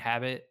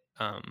inhabit.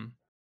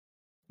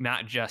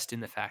 Not just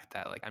in the fact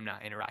that like I'm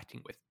not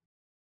interacting with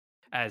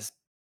as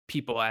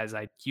people as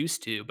I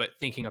used to, but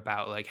thinking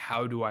about like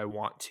what do I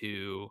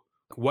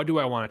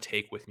want to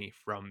take with me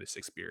from this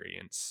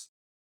experience?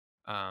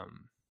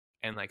 Um,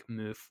 and like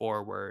move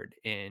forward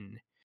in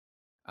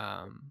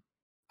um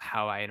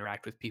how I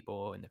interact with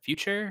people in the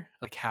future.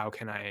 Like how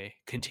can I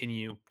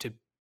continue to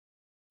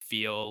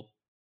feel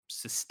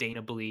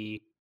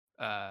sustainably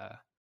uh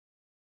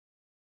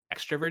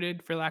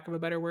extroverted for lack of a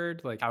better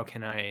word? Like how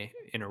can I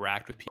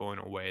interact with people in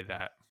a way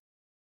that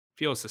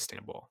feels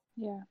sustainable?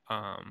 Yeah.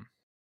 Um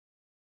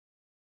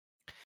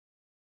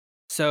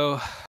so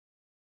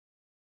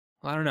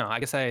well, I don't know. I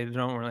guess I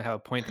don't really have a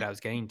point that I was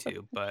getting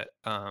to, but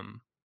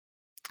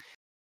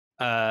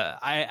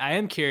I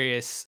am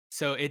curious.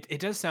 So it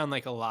does sound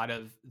like a lot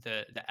of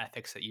the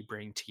ethics that you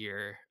bring to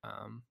your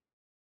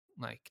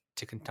like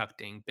to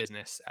conducting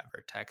business at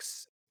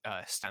Vertex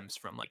stems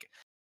from like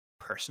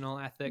personal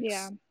Yeah.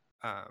 ethics.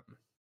 Um,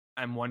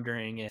 I'm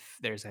wondering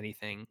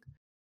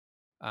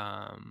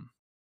um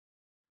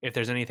if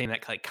there's anything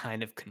that like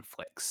kind of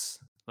conflicts.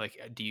 Like,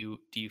 do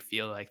you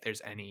feel like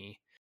there's any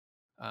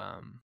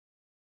um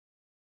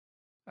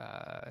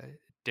uh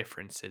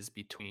differences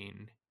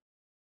between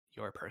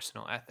your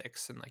personal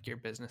ethics and like your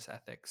business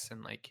ethics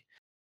and like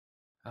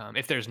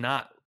if there's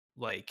not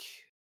like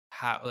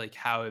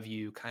how have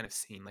you kind of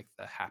seen like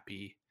the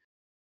happy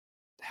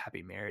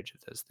marriage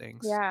of those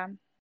things? Yeah.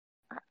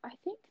 I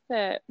think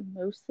that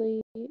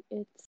mostly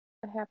it's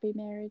a happy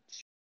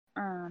marriage.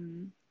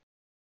 Um,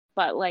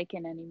 but like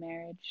in any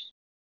marriage,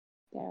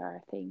 there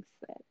are things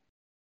that,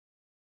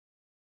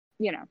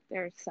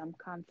 there's some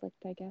conflict,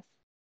 I guess.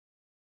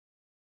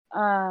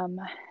 Um,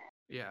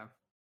 Yeah.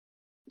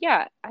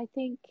 yeah, I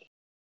think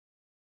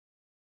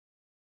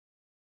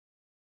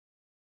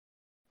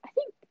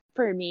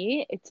for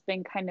me, it's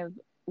been kind of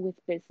with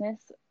business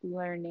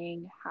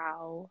learning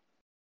how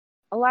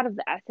a lot of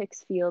the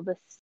ethics feel the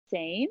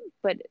same,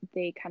 but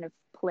they kind of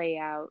play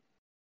out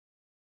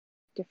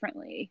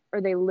differently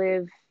or they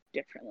live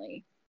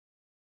differently.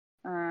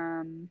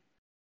 Um,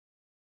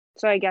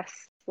 so I guess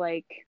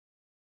like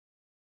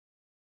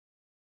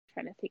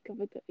trying to think of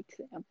a good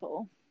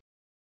example.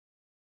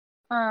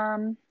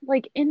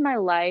 Like in my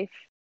life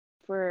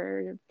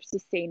for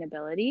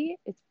sustainability,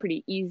 it's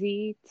pretty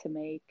easy to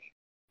make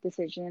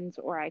decisions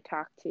or I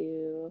talk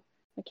to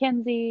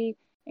Mackenzie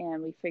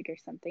and we figure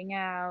something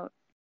out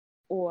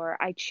or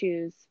I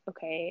choose,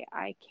 okay,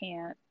 I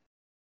can't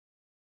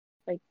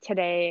like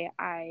today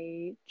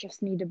I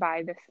just need to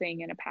buy this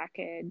thing in a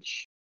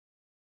package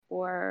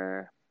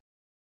or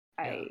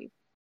Yeah. I,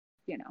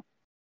 you know,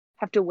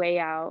 have to weigh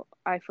out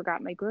I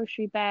forgot my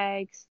grocery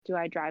bags. Do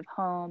I drive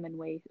home and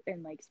wait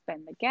and like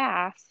spend the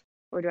gas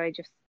or do I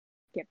just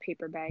get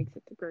paper bags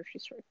at the grocery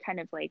store? Kind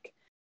of like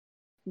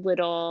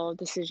little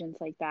decisions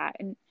like that.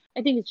 And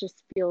I think it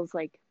just feels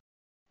like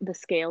the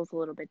scale's a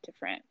little bit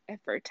different at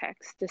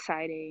Vertex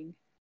deciding,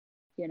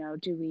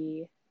 do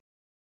we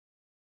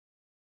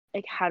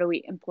like how do we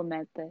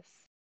implement this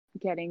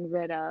getting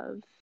rid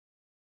of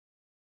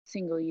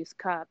single use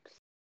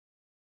cups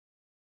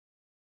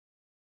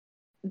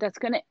that's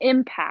going to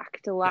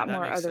impact a Yeah, lot that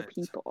more makes other sense.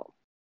 people,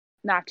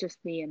 not just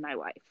me and my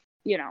wife,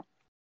 you know.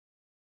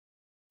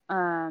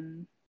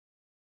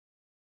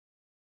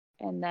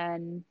 And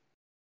then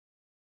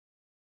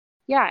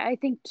yeah, I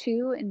think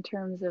too, in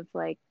terms of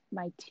like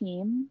my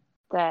team,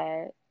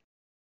 that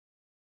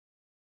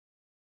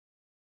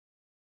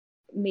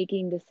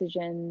making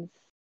decisions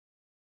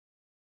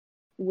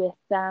with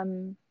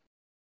them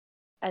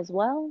as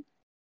well,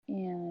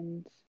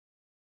 and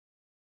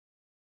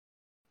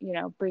you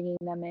know, bringing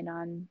them in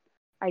on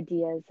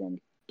ideas and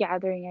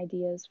gathering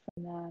ideas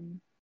from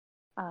them,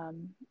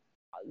 um,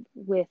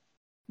 with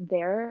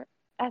their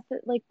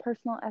like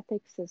personal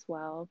ethics as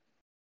well.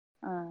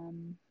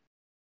 um,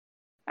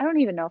 I don't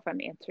even know if I'm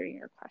answering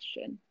your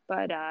question,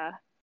 but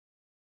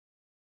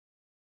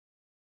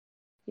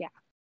yeah.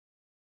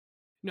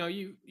 No,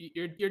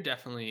 you're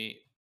definitely.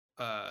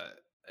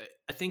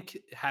 I think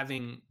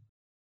having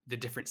the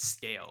different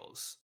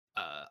scales,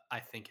 I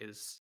think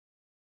is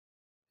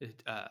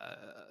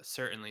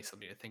certainly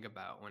something to think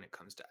about when it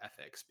comes to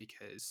ethics.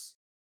 Because,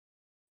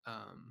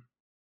 um,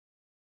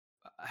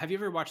 have you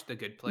ever watched The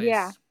Good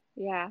Yeah, Place?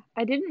 yeah.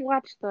 I didn't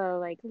watch the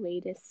like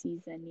latest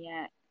season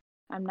yet.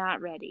 I'm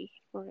not ready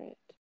for it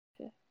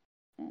to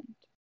end.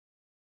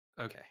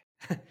 Okay,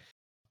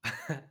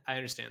 I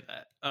understand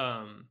that.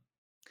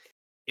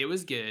 It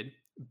was good,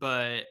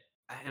 but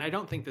and I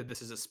don't think that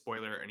this is a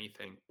spoiler or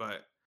anything,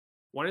 but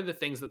one of the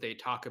things that they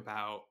talk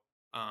about,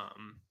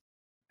 um,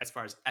 as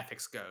far as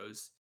ethics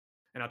goes,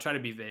 and I'll try to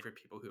be vague for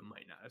people who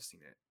might not have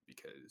seen it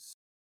because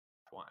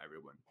I want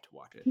everyone to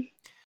watch it.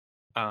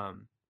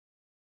 Um,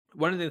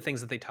 One of the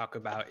things that they talk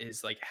about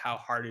is like how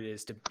hard it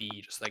is to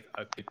be just like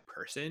a good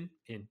person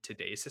in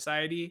today's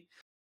society,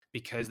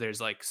 because there's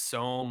like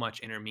so much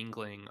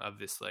intermingling of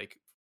this like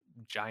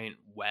giant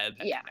web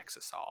that Yeah. connects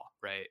us all,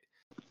 right?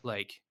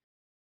 Like,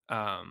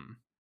 um,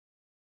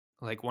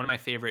 like one of my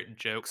favorite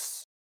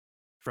jokes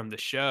from the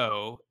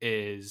show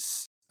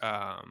is,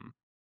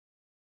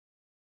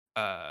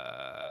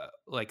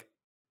 like,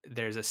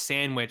 there's a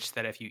sandwich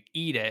that if you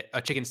eat it,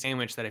 a chicken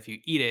sandwich that if you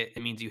eat it,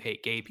 it means you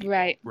hate gay people,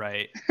 Right.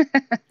 right?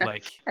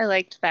 Like I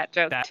liked that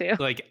joke that, too.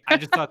 like I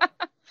just thought,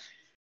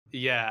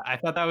 yeah, I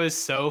thought that was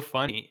so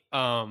funny.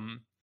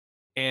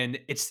 And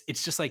it's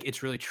just like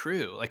it's really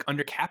true. Like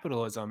under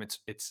capitalism,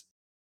 it's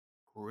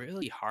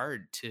really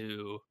hard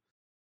to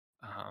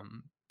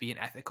be an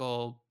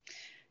ethical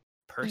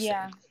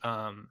Yeah.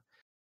 person.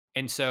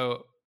 And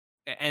so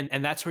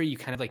and that's where you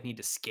kind of like need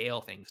to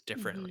scale things Hmm.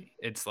 differently.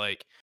 It's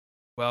like,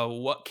 well,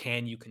 what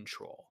can you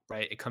control,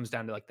 right? It comes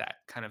down to like that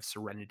kind of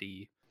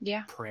serenity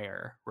Yeah.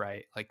 prayer,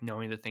 right? Like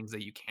knowing the things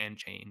that you can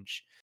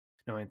change,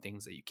 knowing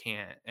things that you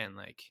can't, and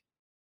like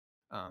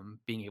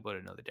being able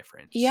to know the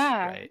difference,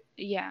 Yeah. right?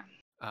 Yeah.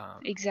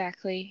 Um,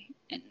 Exactly.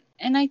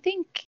 And I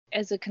think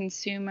as a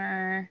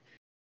consumer,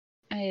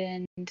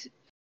 and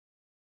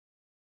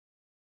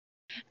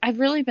I've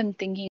really been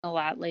thinking a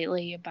lot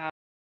lately about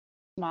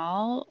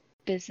small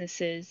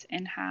businesses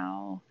and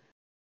how,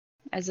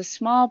 as a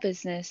small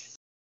business,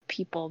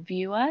 people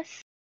view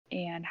us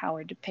and how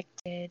we're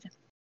depicted,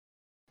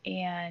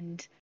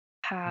 and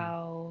hmm,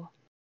 how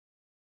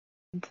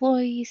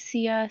employees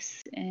see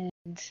us, and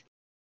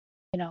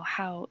you know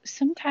how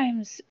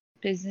sometimes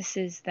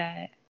businesses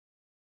that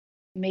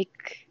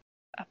make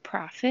a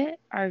profit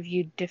are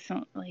viewed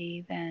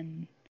differently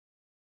than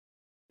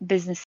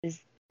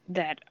businesses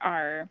that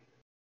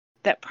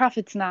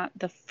profit's not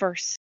the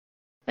first,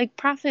 like,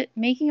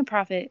 making a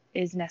profit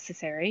is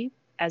necessary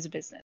as a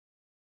business.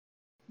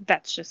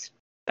 That's just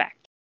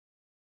fact.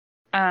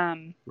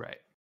 right, right,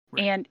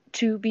 And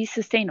to be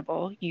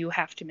sustainable, you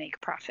have to make a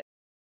profit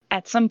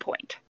at some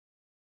point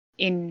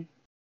in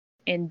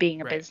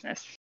being a right.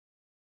 business,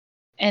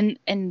 and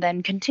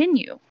then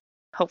continue,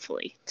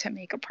 hopefully, to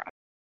make a profit.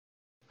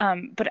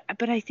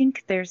 But I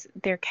think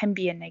there can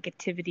be a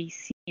negativity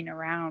seen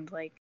around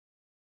like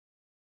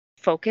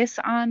focus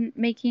on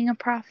making a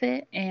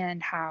profit,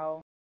 and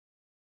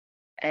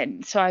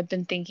so I've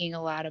been thinking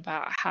a lot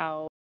about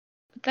how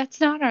that's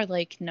not our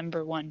like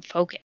number one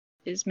focus,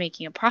 is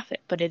making a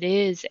profit, but it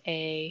is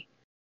a,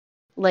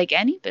 like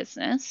any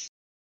business,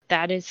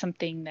 that is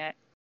something that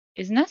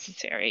is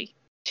necessary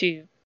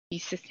to be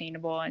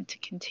sustainable and to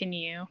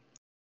continue.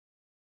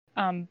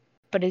 Um,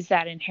 but is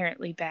that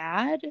inherently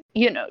bad?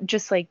 You know,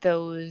 just like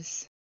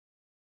those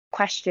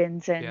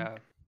questions, and Yeah,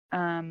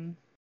 um,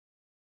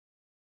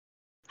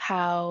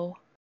 how,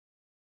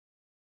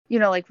 you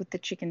know, like with the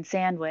chicken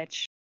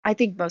sandwich, I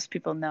think most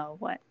people know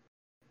what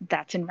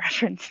that's in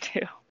reference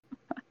to.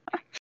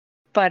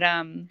 But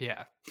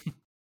yeah,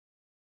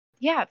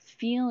 yeah,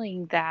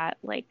 feeling that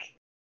like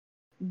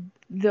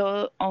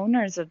the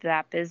owners of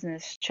that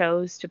business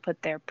chose to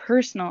put their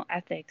personal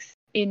ethics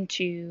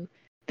into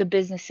the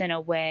business in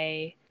a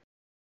way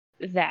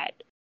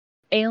that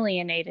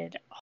alienated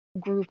a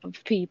whole group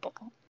of people,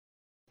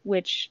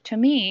 which to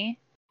me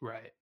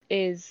right,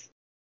 is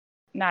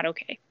not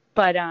okay.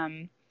 But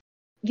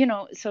you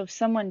know, so if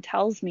someone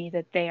tells me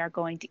that they are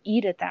going to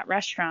eat at that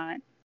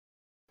restaurant,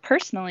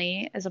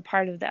 personally, as a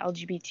part of the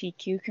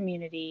LGBTQ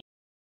community,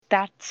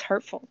 that's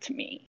hurtful to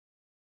me.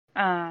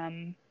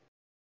 Um,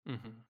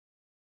 Mm-hmm.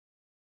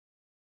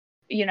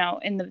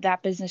 and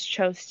that business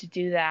chose to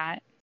do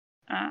that.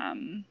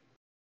 Um,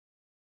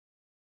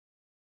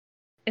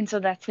 and so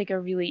that's like a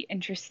really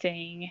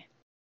interesting,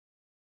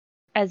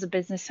 as a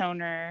business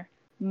owner,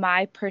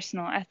 my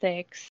personal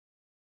ethics,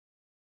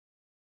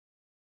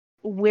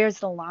 where's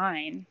the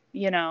line,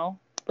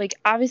 Like,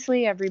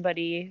 obviously,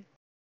 everybody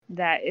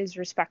that is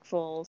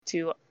respectful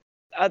to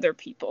other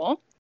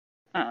people,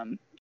 um,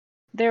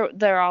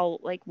 they're all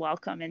like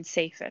welcome and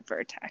safe at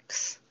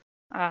Vertex.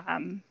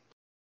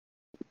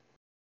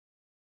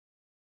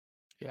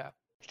 Yeah.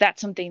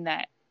 That's something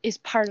that is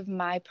part of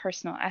my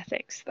personal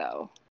ethics,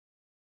 though,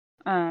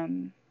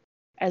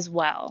 as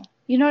well.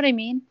 You know what I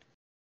mean?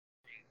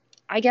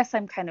 I guess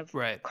I'm kind of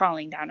Right.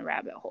 crawling down a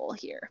rabbit hole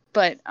here,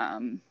 but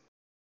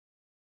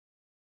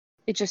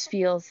it just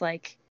feels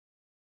like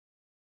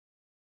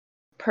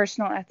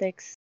personal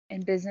ethics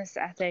and business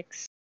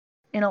ethics,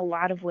 in a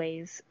lot of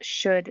ways,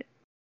 should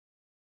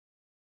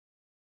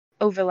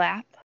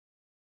overlap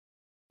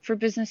for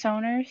business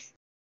owners,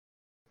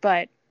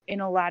 but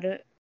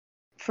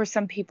for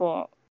some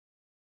people,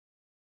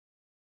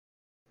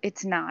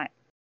 it's not.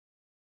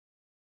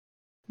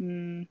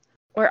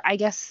 Or I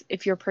guess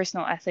if your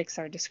personal ethics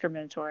are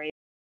discriminatory,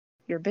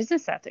 your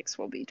business ethics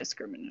will be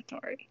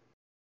discriminatory.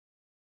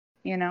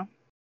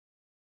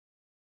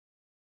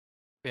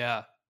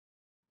 Yeah,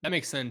 that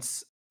makes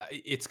sense.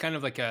 It's kind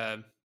of like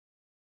a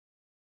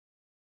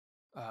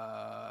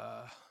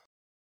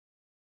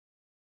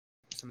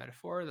it's a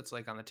metaphor that's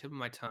like on the tip of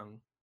my tongue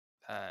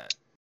that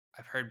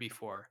I've heard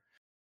before.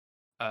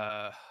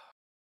 Uh,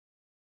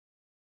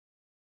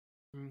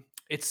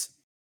 it's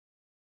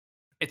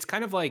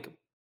kind of like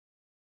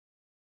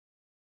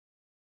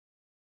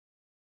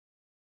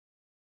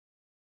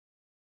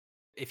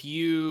if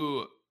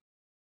you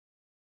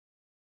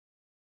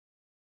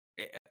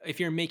if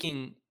you're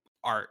making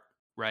art,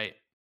 right?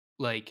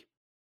 Like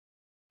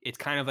it's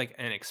kind of like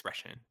an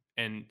expression,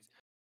 and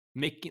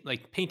making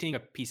like painting a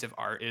piece of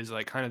art is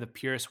like kind of the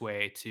purest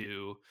way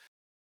to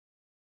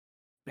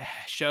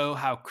show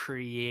how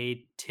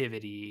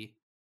creativity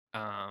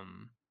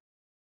um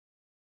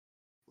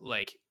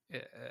like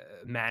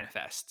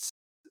manifests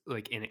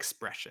like in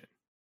expression,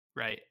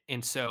 right?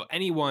 And so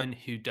anyone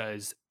who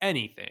does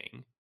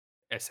anything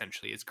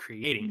essentially is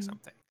creating Mm-hmm.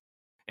 something.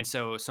 And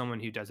so someone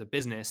who does a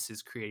business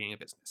is creating a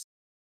business.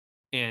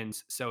 And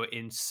so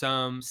in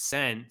some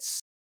sense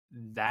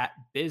that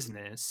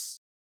business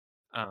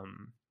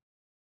um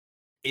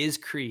is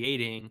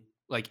creating,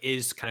 like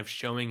is kind of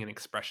showing an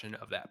expression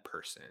of that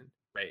person,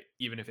 right?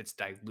 Even if it's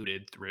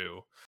diluted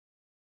through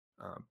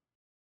um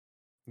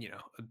you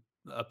know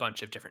a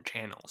bunch of different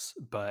channels.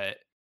 But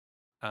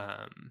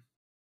um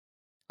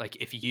like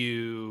if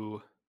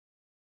you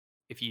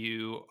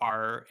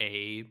are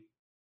a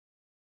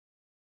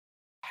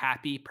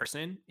happy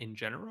person in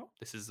general,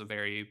 this is a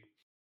very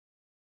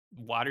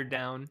watered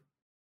down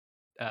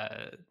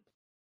uh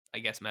I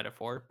guess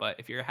metaphor, but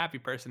if you're a happy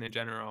person in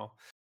general,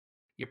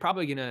 you're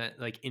probably gonna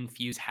like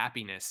infuse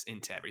happiness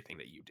into everything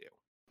that you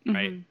do,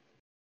 right?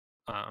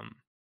 Mm-hmm. um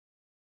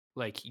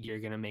like you're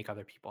gonna make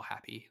other people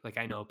happy. Like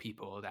I know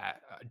people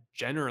that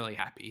generally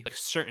happy, like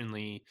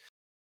certainly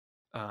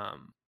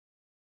um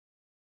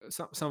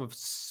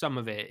some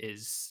of it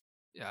is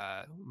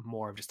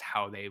more of just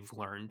how they've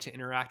learned to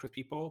interact with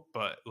people.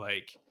 But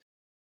like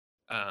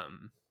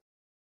um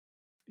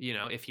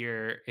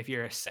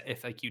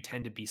if like you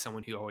tend to be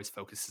someone who always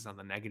focuses on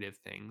the negative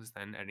things,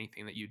 then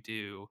anything that you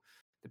do,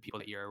 the people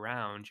that you're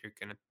around, you're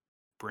gonna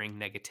bring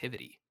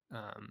negativity.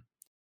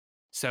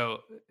 So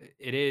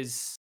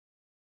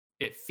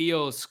it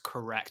feels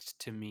correct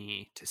to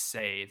me to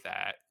say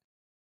that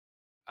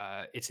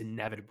it's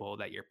inevitable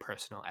that your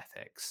personal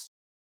ethics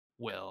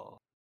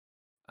will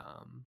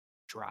um,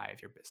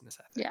 drive your business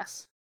ethics,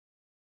 Yes.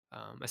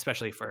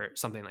 especially for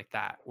something like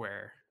that,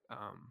 where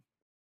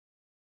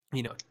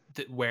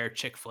where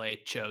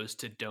Chick-fil-A chose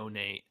to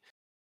donate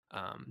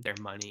their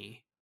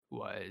money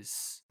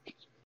was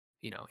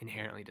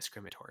inherently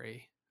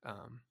discriminatory,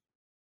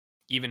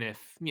 even if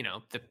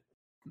the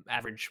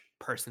average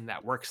person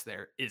that works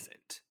there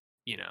isn't.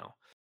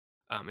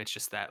 It's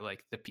just that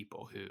like the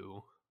people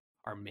who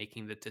are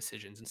making the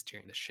decisions and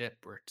steering the ship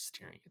or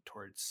steering it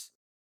towards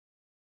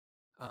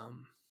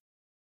um,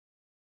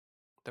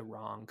 the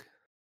wrong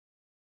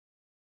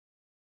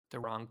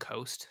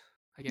coast,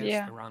 I guess,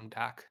 Yeah. the wrong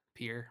dock,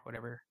 pier,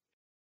 whatever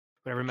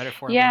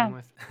metaphor I'm Yeah. going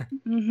with.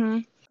 Mm-hmm.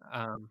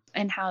 um,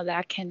 And how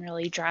that can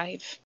really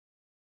drive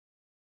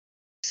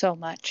so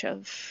much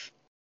of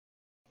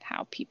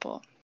how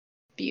people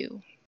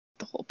view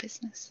the whole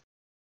business.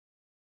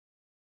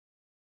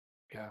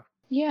 yeah.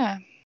 Yeah.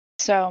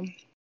 So,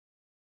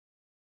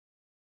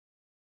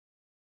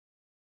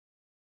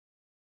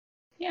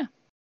 yeah.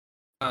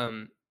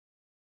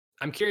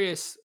 I'm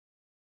curious.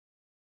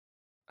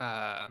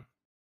 Uh,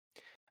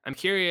 I'm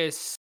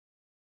curious.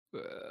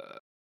 Uh,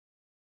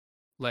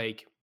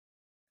 like,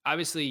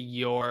 obviously,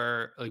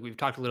 we've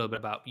talked a little bit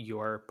about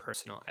your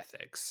personal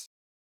ethics.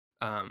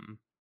 Um,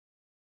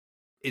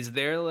 is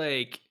there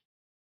like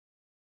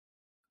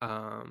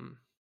Um,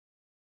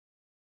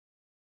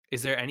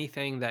 is there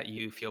anything that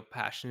you feel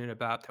passionate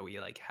about that we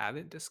like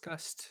haven't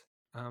discussed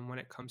when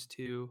it comes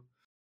to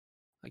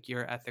like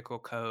your ethical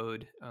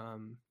code,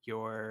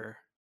 your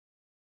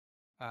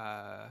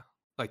uh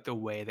like the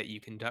way that you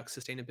conduct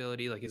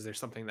sustainability? Like, is there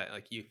something that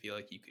like you feel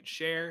like you could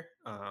share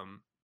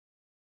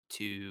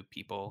to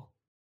people,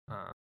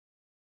 um,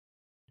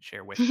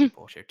 share with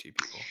people, share to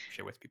people,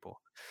 share with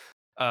people?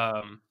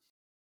 Um,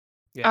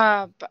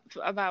 yeah.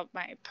 About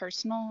my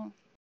personal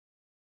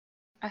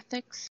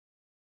ethics.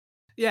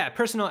 Yeah,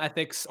 personal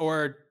ethics,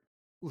 or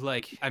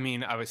like, I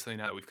mean, obviously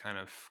now that we've kind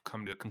of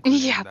come to a Yeah,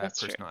 conclusion that that's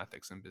true. personal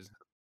ethics and business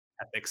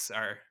ethics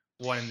are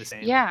one and the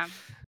same. Yeah.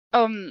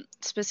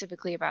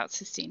 Specifically about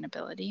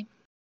sustainability.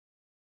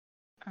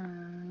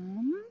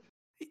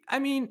 I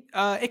mean,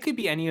 it could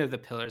be any of the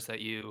pillars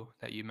that you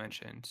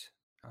mentioned.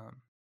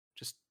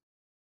 Just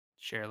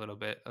share a little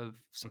bit of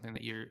something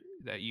that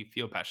you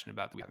feel passionate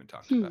about that we haven't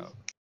talked about.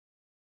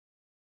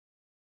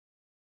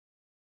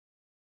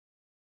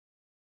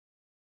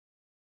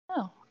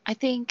 Oh, I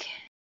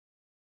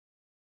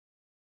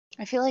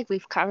feel like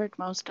we've covered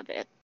most of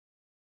it.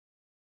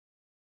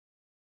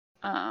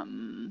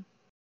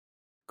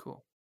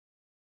 Cool.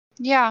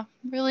 Yeah,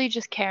 really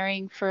just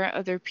caring for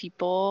other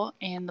people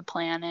and the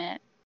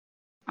planet.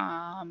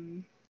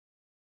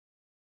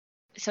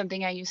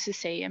 Something I used to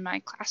say in my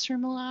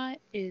classroom a lot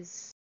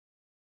is,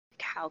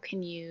 like, how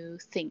can you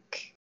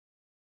think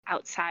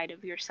outside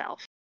of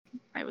yourself?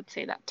 I would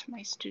say that to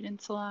my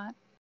students a lot.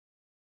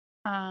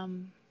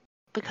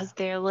 Because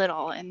they're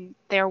little and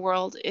their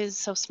world is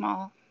so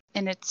small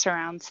and it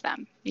surrounds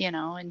them,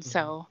 and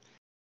so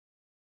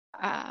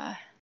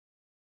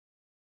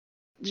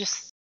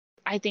just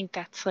I think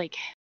that's like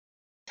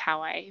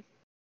how I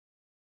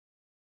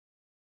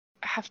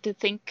have to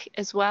think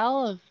as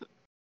well. Of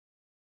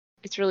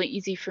it's really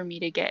easy for me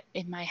to get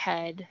in my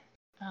head,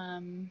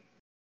 and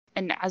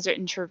as an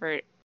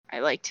introvert I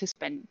like to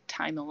spend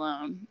time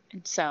alone,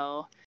 and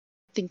so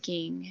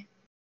thinking,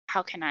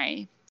 how can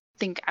I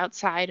think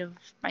outside of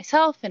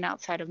myself and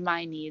outside of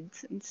my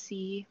needs and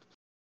see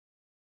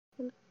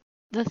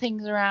the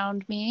things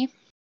around me,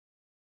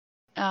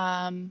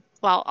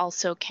 while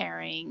also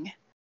caring,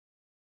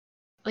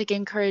 like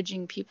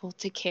encouraging people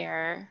to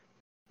care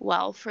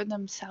well for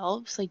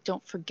themselves. Like,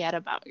 don't forget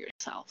about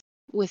yourself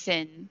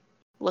within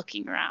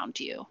looking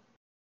around you,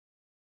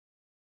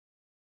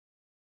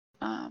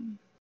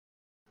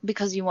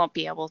 because you won't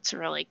be able to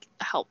really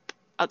help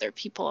other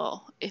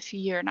people if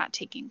you're not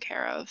taking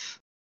care of,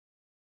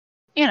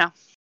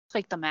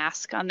 like the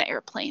mask on the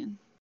airplane.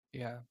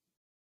 Yeah.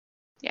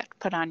 You have to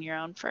put on your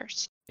own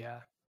first.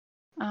 Yeah.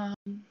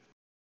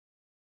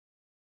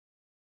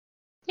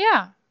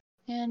 Yeah.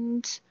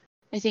 And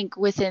I think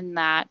within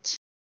that,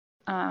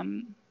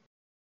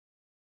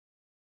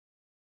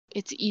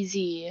 it's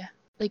easy,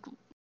 like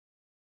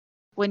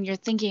when you're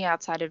thinking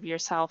outside of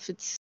yourself,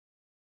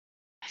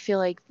 I feel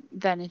like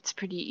then it's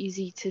pretty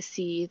easy to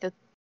see that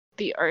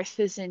the earth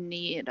is in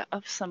need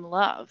of some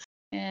love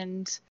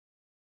and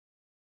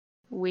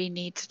we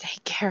need to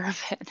take care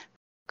of it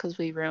because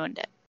we ruined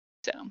it.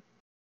 So,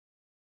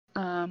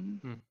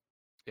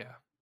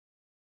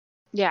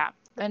 yeah.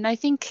 And I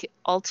think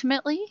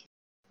ultimately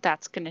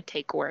that's going to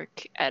take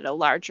work at a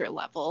larger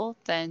level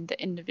than the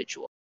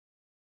individual.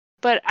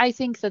 But I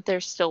think that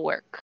there's still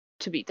work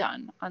to be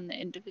done on the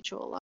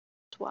individual level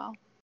as well.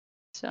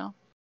 So,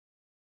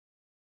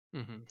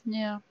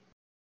 yeah.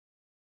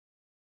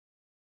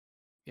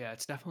 Yeah,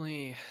 it's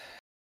definitely,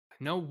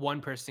 no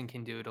one person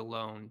can do it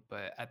alone,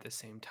 but at the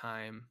same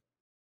time,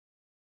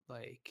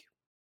 like,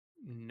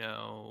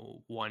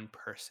 no one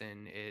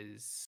person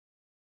is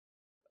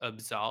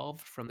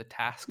absolved from the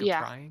task of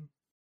Yeah. trying.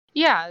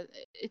 Yeah,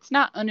 it's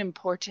not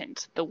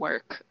unimportant, the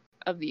work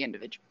of the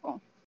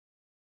individual.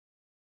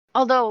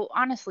 Although,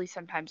 honestly,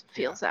 sometimes it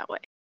feels that way.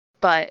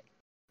 But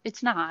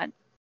it's not.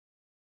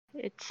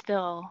 It's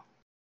still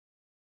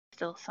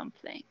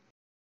something.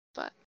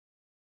 But,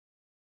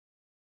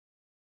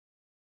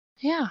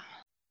 yeah.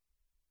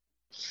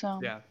 So,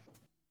 Yeah.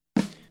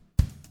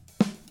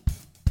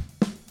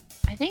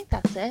 I think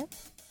that's it.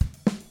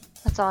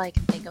 That's all I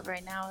can think of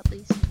right now, at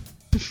least.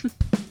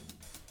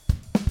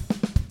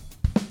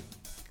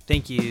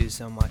 Thank you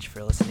so much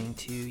for listening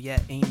to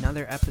yet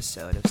another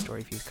episode of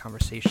Storyfused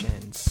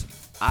Conversations.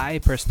 I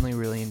personally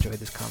really enjoyed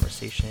this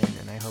conversation,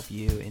 and I hope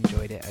you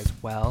enjoyed it as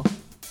well.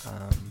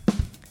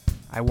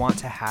 I want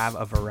to have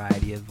a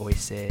variety of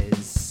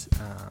voices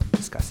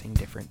discussing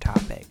different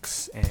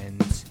topics,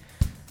 and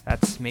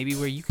that's maybe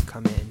where you could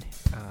come in.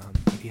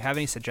 If you have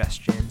any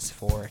suggestions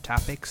for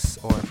topics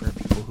or for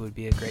people who would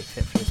be a great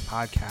fit for this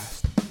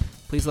podcast,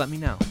 please let me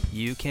know.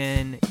 You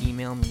can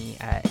email me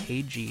at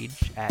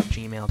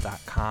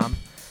heyjeej@gmail.com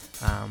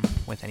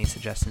with any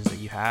suggestions that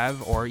you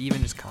have, or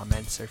even just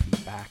comments or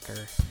feedback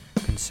or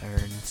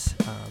concerns.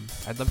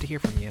 I'd love to hear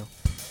from you.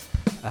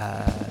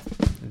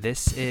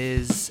 This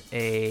is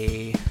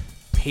a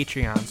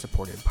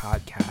Patreon-supported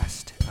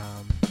podcast.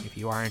 If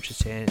you are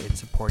interested in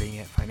supporting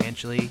it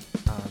financially, you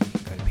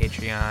can go to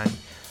Patreon.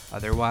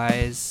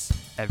 Otherwise,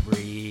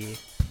 every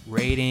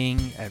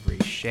rating, every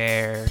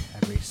share,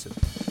 every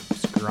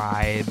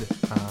subscribe.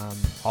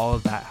 All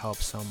of that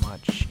helps so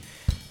much.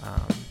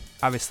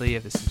 Obviously,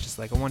 if this is just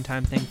like a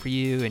one-time thing for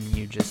you and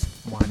you just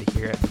wanted to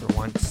hear it for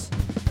once,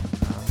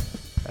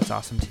 that's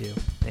awesome too.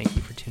 Thank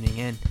you for tuning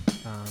in.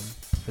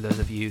 For those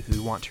of you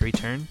who want to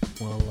return,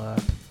 we'll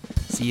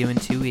see you in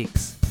 2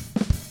 weeks.